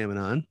everything I was jamming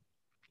on,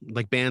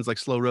 like bands like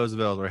Slow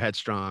Roosevelt or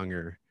Headstrong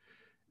or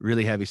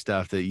really heavy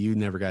stuff that you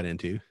never got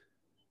into.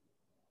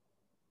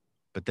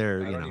 But I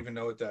don't even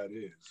know what that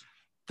is.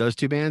 Those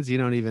two bands, you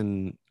don't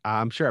even,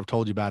 I'm sure I've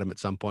told you about them at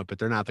some point, but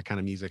they're not the kind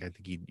of music I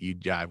think you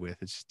jive with.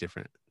 It's just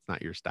different. It's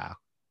not your style.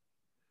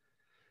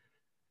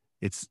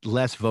 It's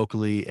less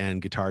vocally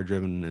and guitar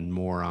driven and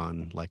more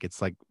on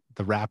it's like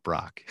the rap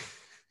rock,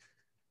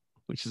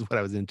 which is what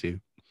I was into.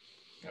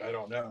 I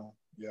don't know.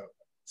 Yeah.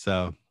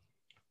 So,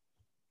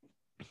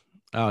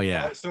 oh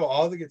yeah. So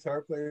all the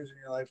guitar players in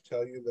your life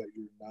tell you that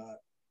you're not.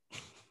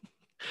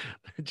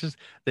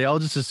 They all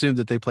just assume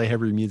that they play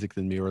heavier music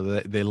than me, or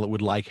that they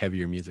would like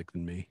heavier music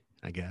than me,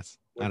 I guess.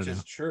 I don't know. Which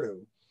is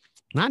true.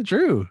 Not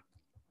true.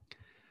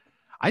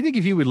 I think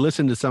if you would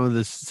listen to some of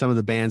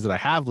the bands that I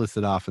have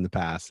listed off in the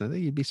past, I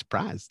think you'd be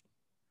surprised.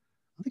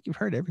 I think you've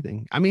heard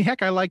everything. I mean,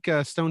 heck, I like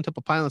Stone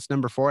Temple Pilots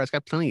No. 4. It's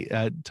got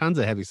tons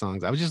of heavy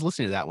songs. I was just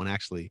listening to that one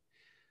actually.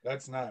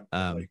 That's not.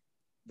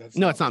 It's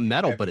not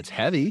metal, but it's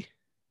heavy.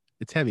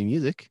 It's heavy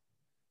music.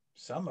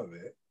 Some of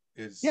it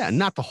is. Yeah,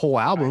 not the whole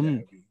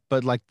album,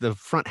 but like the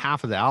front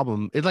half of the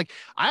album. It's like,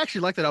 I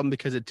actually like that album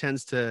because it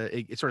tends to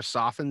it sort of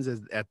softens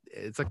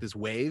it's like this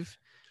wave.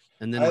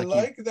 And then I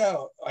like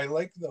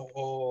the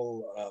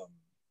whole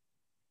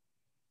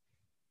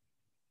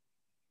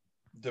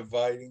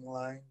dividing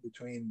line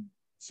between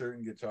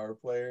certain guitar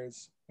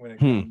players when it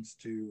comes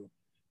to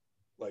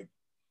like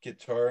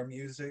guitar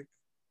music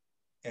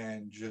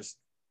and just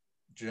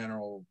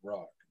general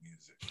rock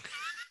music.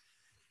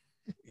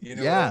 You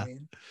know what I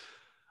mean?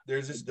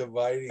 There's this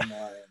dividing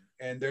line,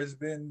 and there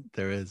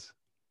is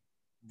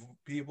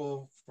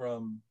people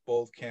from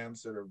both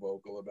camps that are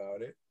vocal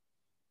about it.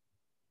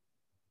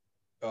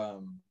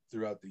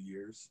 Throughout the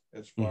years,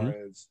 as far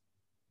as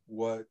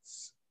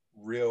what's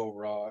real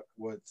rock,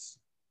 what's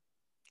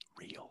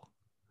real,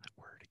 that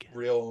word again,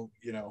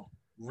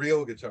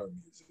 real guitar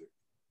music,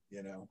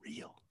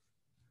 real.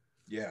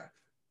 Yeah.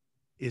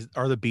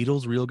 Are the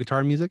Beatles real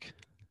guitar music?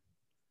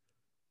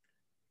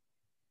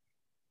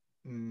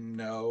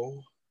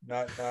 No,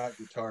 not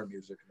guitar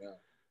music, no.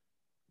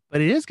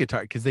 But it is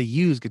guitar because they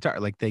use guitar.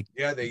 They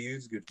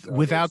use guitar.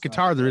 Without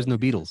guitar, there is no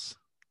Beatles.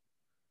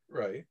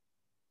 Right.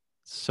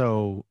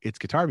 So it's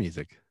guitar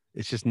music.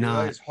 It's just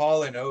not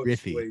Hall and Oates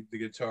riffy. Played the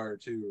guitar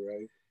too,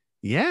 right?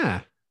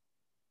 Yeah.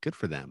 Good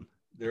for them.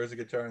 There is a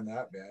guitar in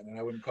that band, and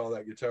I wouldn't call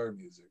that guitar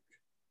music.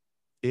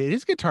 It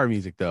is guitar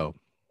music, though.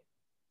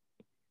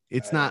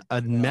 It's not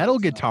metal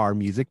guitar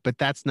music, but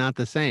that's not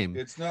the same.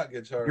 It's not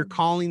guitar. You're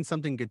calling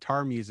something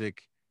guitar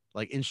music,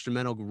 like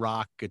instrumental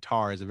rock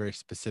guitar, is a very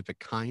specific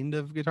kind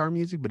of guitar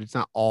music, but it's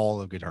not all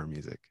of guitar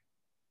music.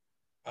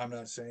 I'm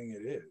not saying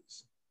it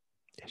is.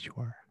 Yes, you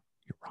are.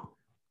 You're wrong.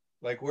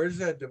 Like, where's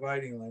that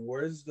dividing line?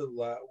 Where's the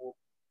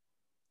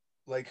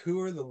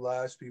who are the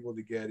last people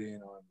to get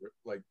in on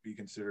be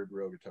considered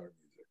real guitar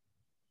music?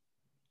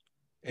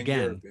 In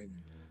your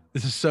opinion.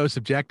 This is so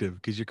subjective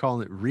because you're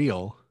calling it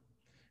real.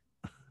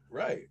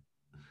 Right.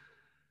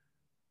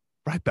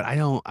 Right, but I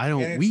don't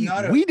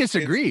we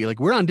disagree. Like,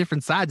 we're on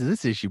different sides of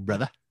this issue,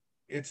 brother.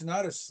 It's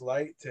not a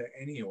slight to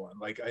anyone.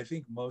 Like, I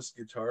think most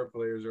guitar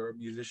players or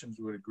musicians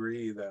would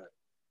agree that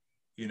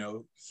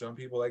some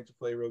people like to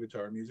play real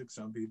guitar music.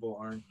 Some people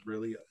aren't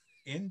really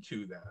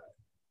into that.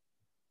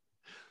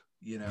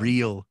 You know,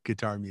 Real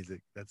guitar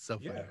music. That's so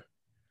funny.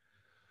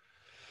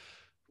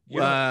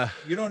 Yeah.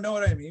 You don't know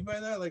what I mean by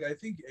that? Like, I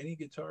think any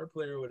guitar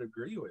player would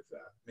agree with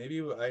that. Maybe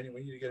we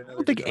need to get another. I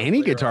don't think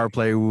any guitar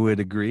player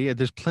would agree.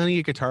 There's plenty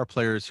of guitar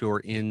players who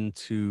are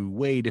into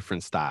way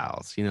different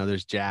styles. You know,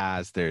 there's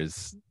jazz,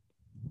 there's,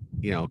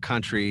 you know,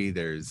 country,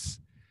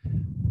 there's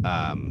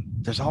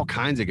all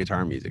kinds of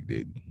guitar music,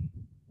 dude.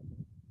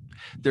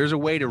 There's a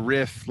way to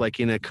riff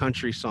like in a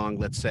country song,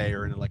 let's say,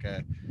 or in like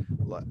a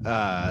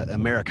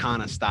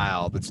Americana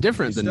style that's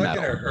different than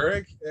metal. In a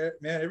hurricane,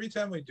 man. Every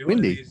time we do one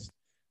of these,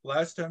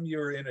 last time you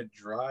were in a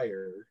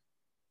dryer,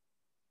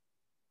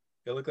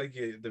 it looked like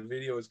the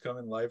video was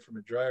coming live from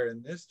a dryer,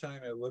 and this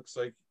time it looks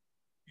like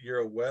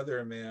you're a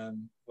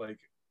weatherman, like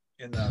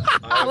in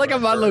the like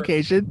I'm on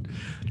location.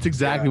 It's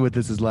exactly what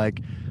this is like.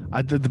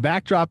 The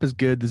backdrop is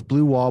good. This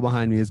blue wall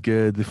behind me is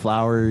good. The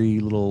flowery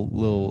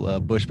little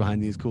bush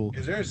behind me is cool.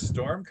 Is there a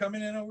storm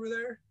coming in over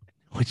there?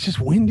 It's just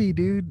windy,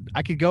 dude.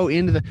 I could go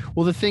into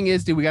the thing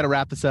is, dude, we got to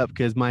wrap this up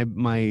because my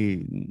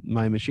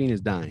machine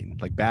is dying.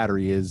 Like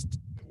battery is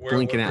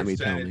blinking at me,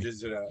 telling me.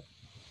 Is it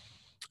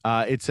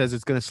at? It says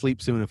it's going to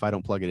sleep soon if I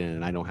don't plug it in,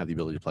 and I don't have the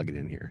ability to plug it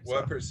in here.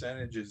 What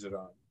percentage is it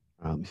on?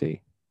 Let me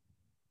see.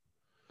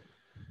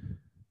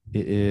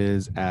 It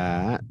is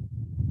at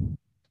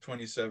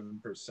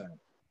 27%.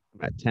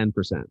 At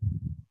 10%.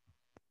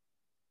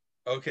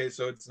 Okay,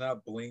 so it's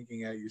not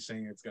blinking at you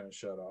saying it's going to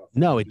shut off.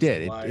 No, it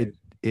did.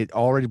 It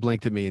already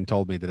blinked at me and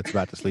told me that it's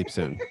about to sleep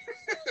soon.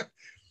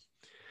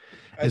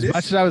 As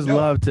much as I would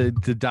love to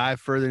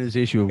dive further into this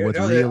issue of what's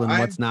real and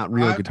what's not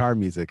real guitar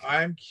music,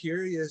 I'm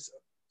curious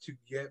to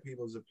get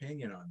people's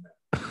opinion on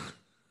that.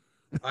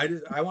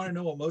 I want to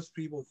know what most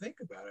people think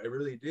about it. I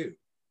really do.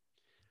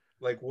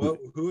 Like,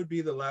 who would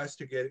be the last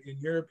to get, in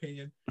your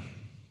opinion,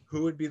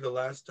 who would be the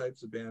last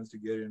types of bands to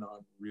get in on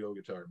real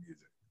guitar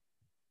music?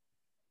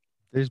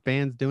 There's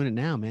bands doing it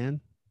now,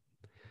 man.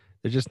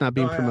 They're just not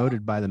being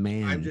promoted by the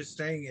man. I'm just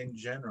saying in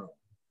general,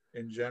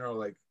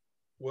 like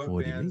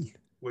what bands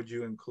would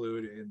you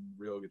include in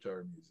real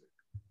guitar music?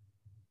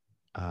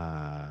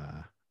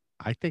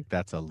 I think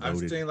that's a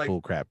loaded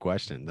bullcrap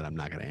question that I'm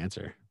not going to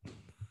answer.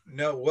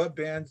 No, what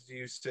bands do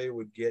you say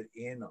would get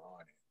in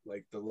on it?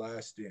 Like the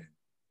last in?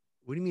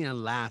 What do you mean a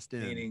last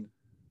in? Meaning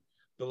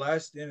the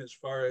last in as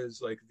far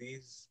as like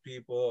these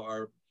people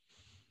are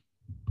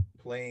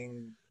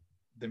playing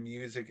the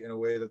music in a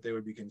way that they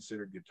would be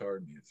considered guitar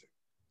music.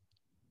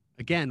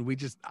 Again,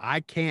 I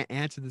can't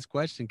answer this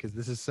question because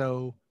this is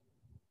so,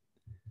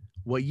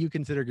 what you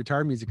consider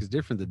guitar music is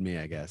different than me,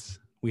 I guess.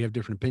 We have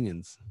different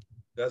opinions.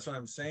 That's what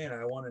I'm saying.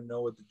 I want to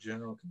know what the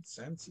general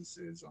consensus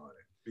is on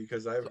it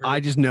because I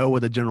just know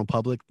what the general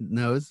public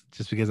knows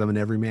just because I'm an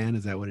everyman.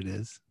 Is that what it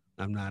is?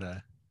 I'm not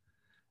a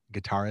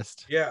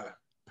guitarist. Yeah.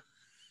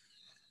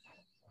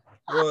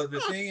 Well,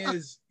 the thing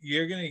is,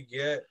 you're going to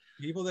get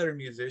people that are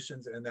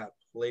musicians and that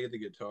play the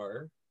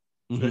guitar,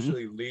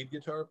 especially lead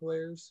guitar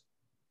players.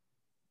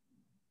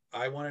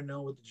 I want to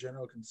know what the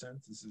general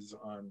consensus is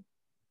on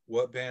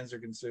what bands are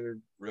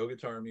considered real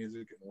guitar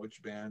music and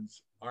which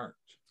bands aren't.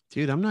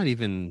 Dude, I'm not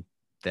even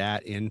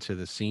that into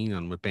the scene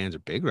on what bands are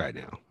big right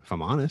now, if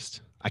I'm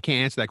honest. I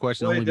can't answer that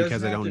question only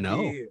because I don't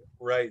know.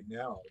 Right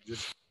now,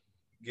 just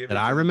give that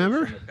I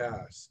remember from the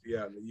past.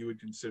 Yeah, that you would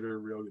consider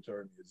real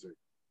guitar music.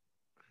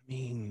 I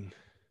mean,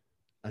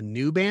 a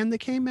new band that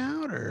came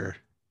out, or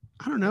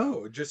I don't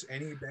know. No, just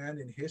any band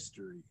in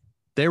history.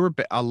 There were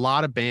a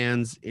lot of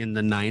bands in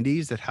the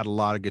 90s that had a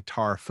lot of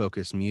guitar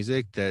focused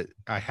music that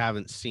I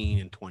haven't seen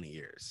in 20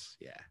 years.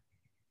 Yeah.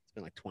 It's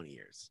been like 20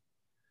 years.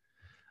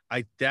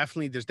 There's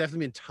definitely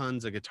been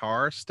tons of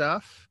guitar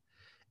stuff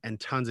and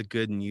tons of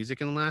good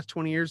music in the last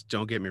 20 years.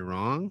 Don't get me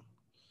wrong.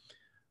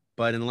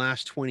 But in the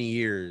last 20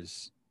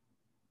 years,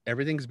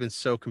 everything's been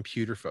so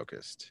computer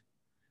focused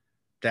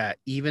that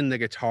even the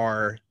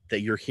guitar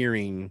that you're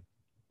hearing,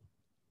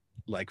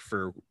 like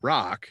for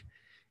rock,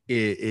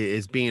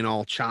 is being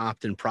all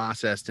chopped and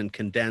processed and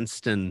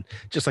condensed, and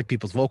just like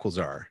people's vocals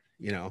are,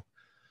 you know.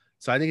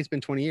 So I think it's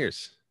been 20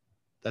 years.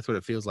 That's what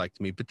it feels like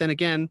to me. But then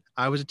again,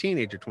 I was a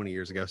teenager 20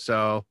 years ago,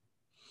 so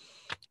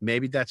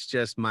maybe that's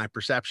just my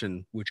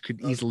perception, which could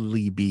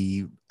easily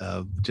be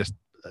just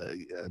a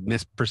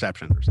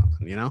misperception or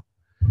something, you know,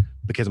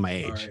 because of my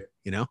age. Right.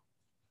 You know.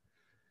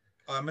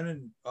 I'm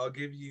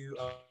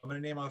gonna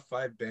name off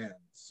 5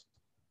 bands,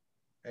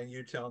 and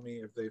you tell me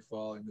if they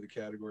fall into the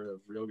category of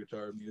real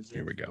guitar music.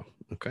 Here we go.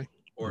 Okay.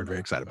 We're very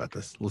excited about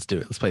this. Let's do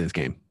it. Let's play this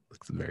game.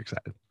 I'm very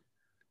excited.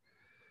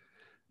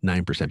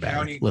 9%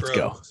 battery. Let's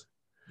go.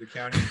 The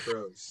Counting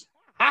Crows.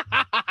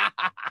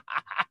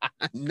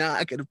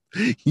 Not gonna.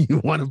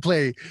 You want to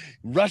play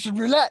Russian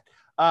roulette?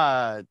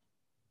 Here's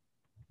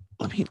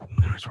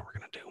what we're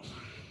gonna do.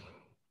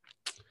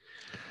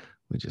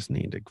 We just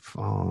need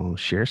to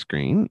share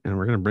screen, and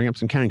we're gonna bring up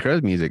some Counting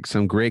Crows music,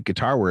 some great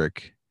guitar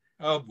work.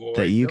 Oh boy,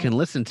 that you can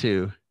listen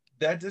to.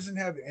 That doesn't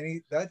have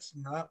any. That's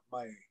not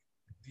my.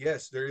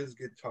 Yes, there is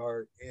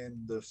guitar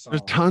in the song.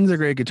 There's tons of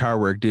great guitar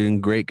work, dude,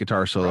 and great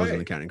guitar solos in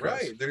the Counting Crows.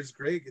 Right, there's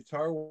great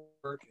guitar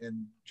work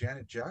in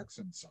Janet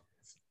Jackson songs.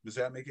 Does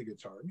that make it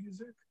guitar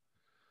music?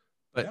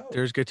 But No.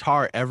 there's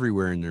guitar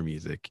everywhere in their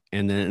music.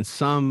 And then in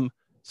some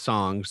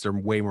songs, they're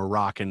way more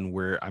rockin',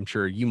 where I'm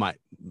sure you might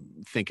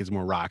think is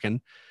more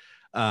rockin'.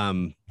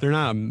 They're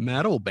not a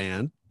metal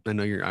band. I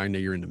know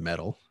you're into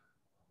metal.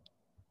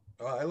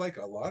 I like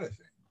a lot of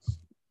things.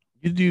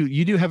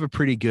 You do have a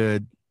pretty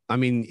good, I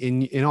mean,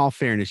 in all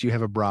fairness, you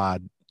have a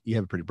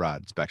pretty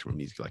broad spectrum of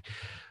music you like.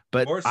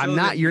 But More so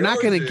than you're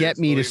not going to yours get is,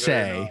 me to believe it or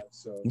say, not,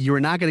 so. you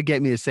are not going to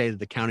get me to say that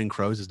the Counting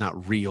Crows is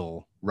not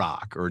real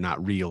rock or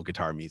not real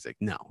guitar music.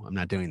 No, I'm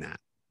not doing that.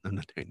 I'm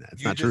not doing that.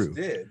 It's You not just true.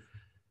 did.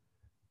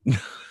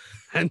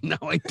 No,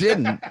 I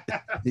didn't.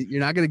 You're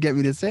not going to get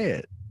me to say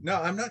it.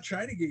 No, I'm not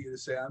trying to get you to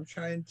say. I'm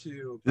trying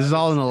to. This is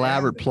all an understand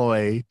elaborate that.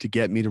 ploy to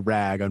get me to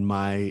rag on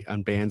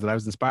bands that I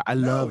was inspired. I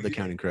No, love the you-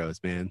 Counting Crows,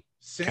 man.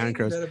 Saying Counting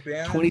Crows. that a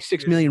band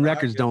 26 is million not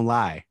records good- don't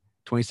lie.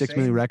 26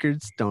 million Saying-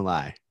 records don't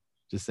lie.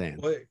 Just saying.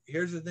 Well,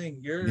 here's the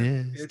thing.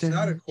 Mr. It's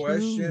not a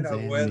question Jones of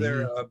and whether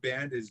me. a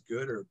band is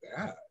good or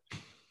bad.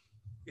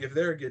 If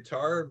they're a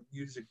guitar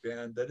music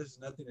band, that has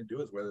nothing to do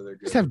with whether they're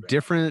good. Just or have bad.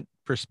 different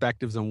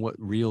perspectives on what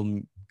real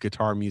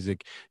guitar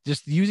music.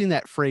 Just using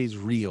that phrase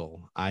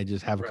 "real," I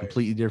just have a Right.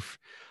 completely different.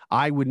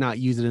 I would not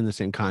use it in the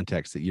same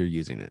context that you're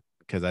using it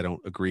because I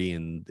don't agree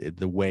in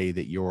the way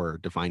that you're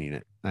defining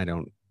it. I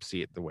don't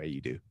see it the way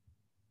you do.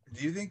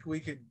 Do you think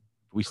we could?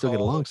 We still get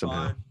call along upon-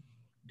 somehow.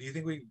 Do you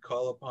think we could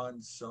call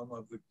upon some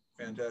of the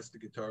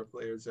fantastic guitar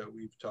players that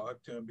we've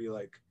talked to and be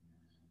like,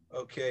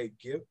 okay,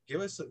 give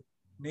us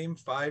name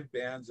 5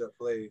 bands that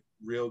play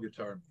real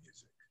guitar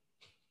music,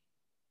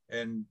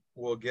 and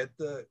we'll get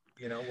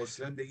we'll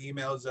send the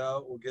emails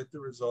out, we'll get the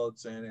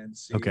results in and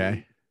see.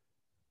 Okay.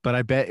 But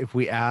I bet if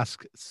we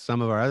ask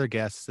some of our other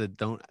guests that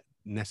don't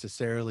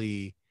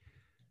necessarily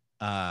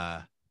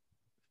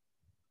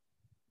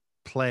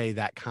play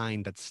that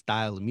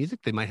style of music,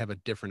 they might have a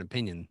different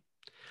opinion.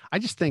 I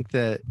just think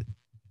that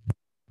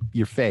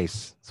your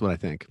face is what I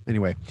think.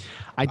 Anyway,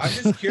 I'm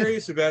just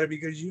curious about it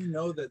because you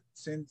know that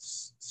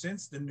since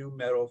the new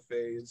metal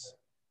phase,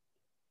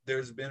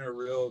 there's been a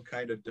real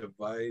kind of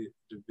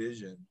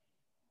division,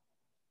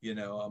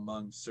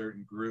 among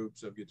certain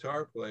groups of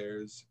guitar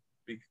players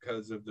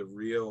because of the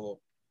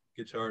real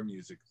guitar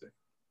music thing.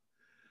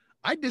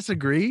 I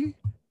disagree,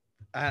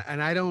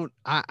 and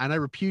I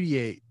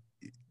repudiate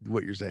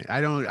what you're saying. I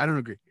don't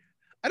agree.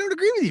 I don't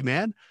agree with you,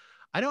 man.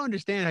 I don't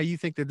understand how you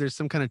think that there's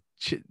some kind of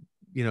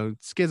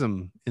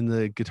schism in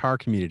the guitar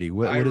community.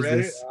 What is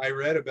this? I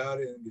read about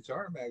it in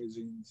guitar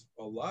magazines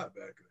a lot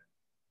back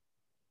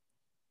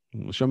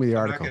then. Well, show me the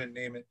article. I'm not going to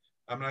name it.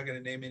 I'm not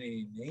going to name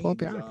any names Pull up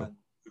the article. on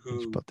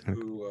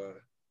who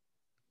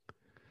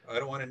I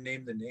don't want to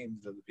name the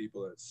names of the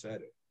people that said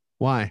it.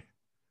 Why?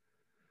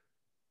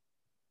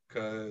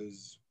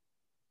 Because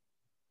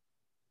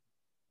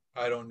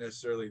I don't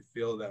necessarily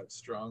feel that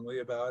strongly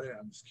about it.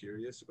 I'm just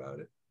curious about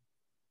it.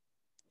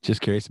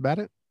 Just curious about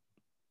it?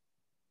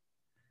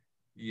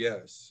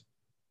 Yes.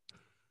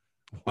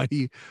 Why do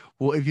you?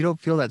 Well, if you don't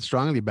feel that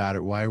strongly about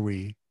it, why are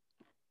we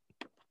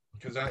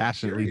Because I'm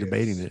passionately curious.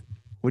 debating it?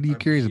 What are you I'm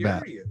curious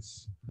about?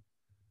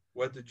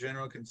 What the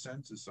general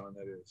consensus on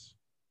that is.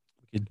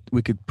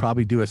 We could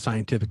probably do a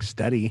scientific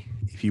study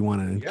if you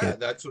want to. Yeah,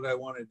 that's what I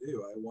want to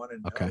do. I want to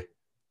know. Okay.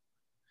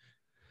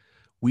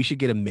 We should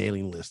get a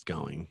mailing list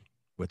going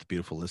with the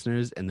beautiful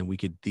listeners, and then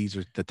these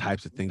are the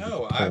types of things.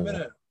 No, we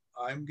could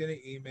I'm gonna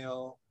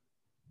email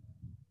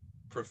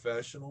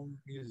professional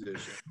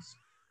musicians,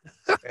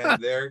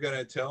 and they're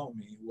gonna tell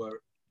me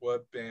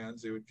what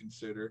bands they would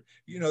consider.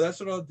 That's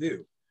what I'll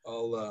do.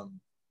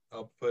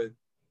 I'll put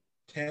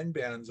 10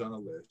 bands on a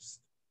list,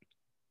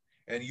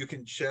 and you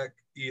can check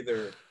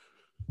either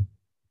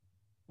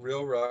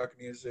real rock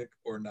music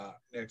or not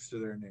next to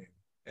their name.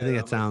 I think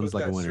that sounds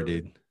like a winner,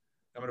 dude.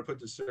 I'm gonna put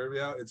the survey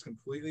out. It's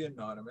completely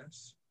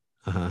anonymous.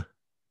 Uh-huh.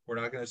 We're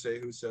not gonna say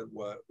who said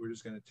what. We're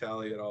just gonna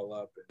tally it all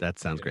up. That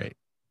sounds great.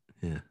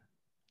 Yeah.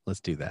 Let's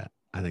do that.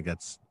 I think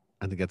that's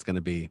going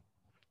to be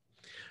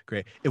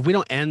great. If we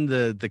don't end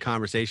the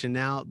conversation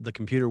now, the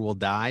computer will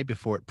die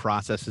before it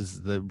processes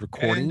the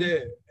recording.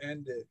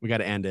 End it. We got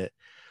to end it.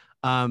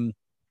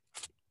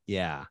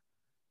 Yeah,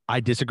 I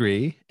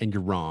disagree and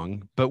you're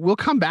wrong, but we'll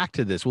come back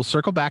to this. We'll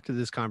circle back to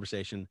this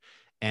conversation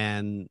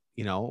and,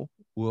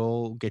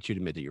 we'll get you to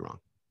admit that you're wrong.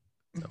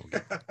 So,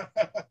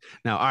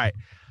 now, all right.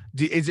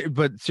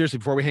 But seriously,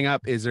 before we hang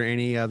up, is there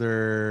any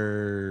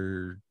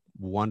other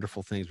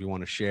wonderful things we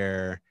want to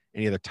share?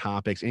 Any other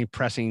topics, any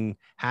pressing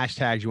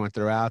hashtags you want to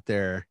throw out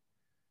there?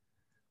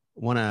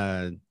 Want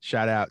to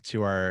shout out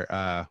to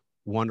our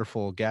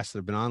wonderful guests that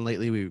have been on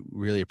lately. We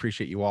really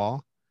appreciate you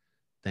all.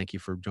 Thank you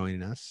for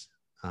joining us.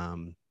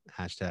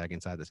 Hashtag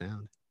Inside the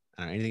Sound.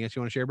 Anything else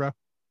you want to share, bro?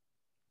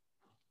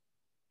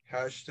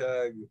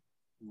 Hashtag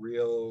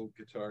real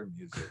guitar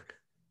music.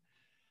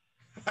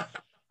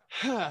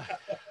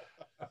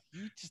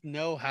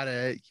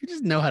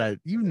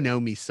 You know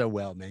me so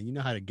well, man. You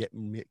know how to get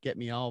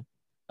me all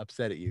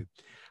upset at you.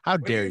 How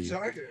dare you?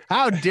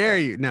 How dare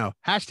you? No.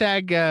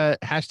 Hashtag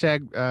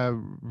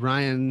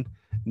Ryan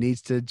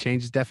needs to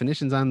change his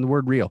definitions on the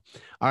word real.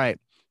 All right.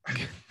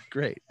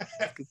 great.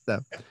 That's good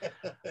stuff.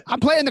 I'm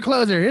playing the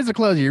closer. Here's the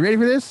closer. You ready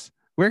for this?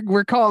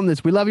 We're calling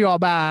this. We love you all.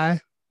 Bye.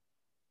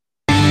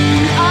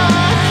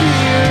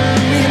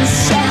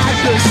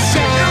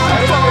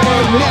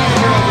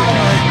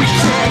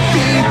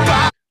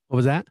 What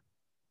was that?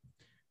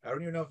 I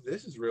don't even know if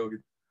this is real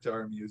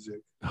guitar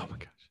music. Oh my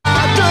gosh.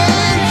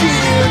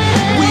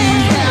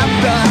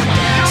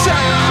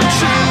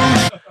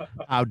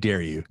 How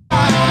dare you?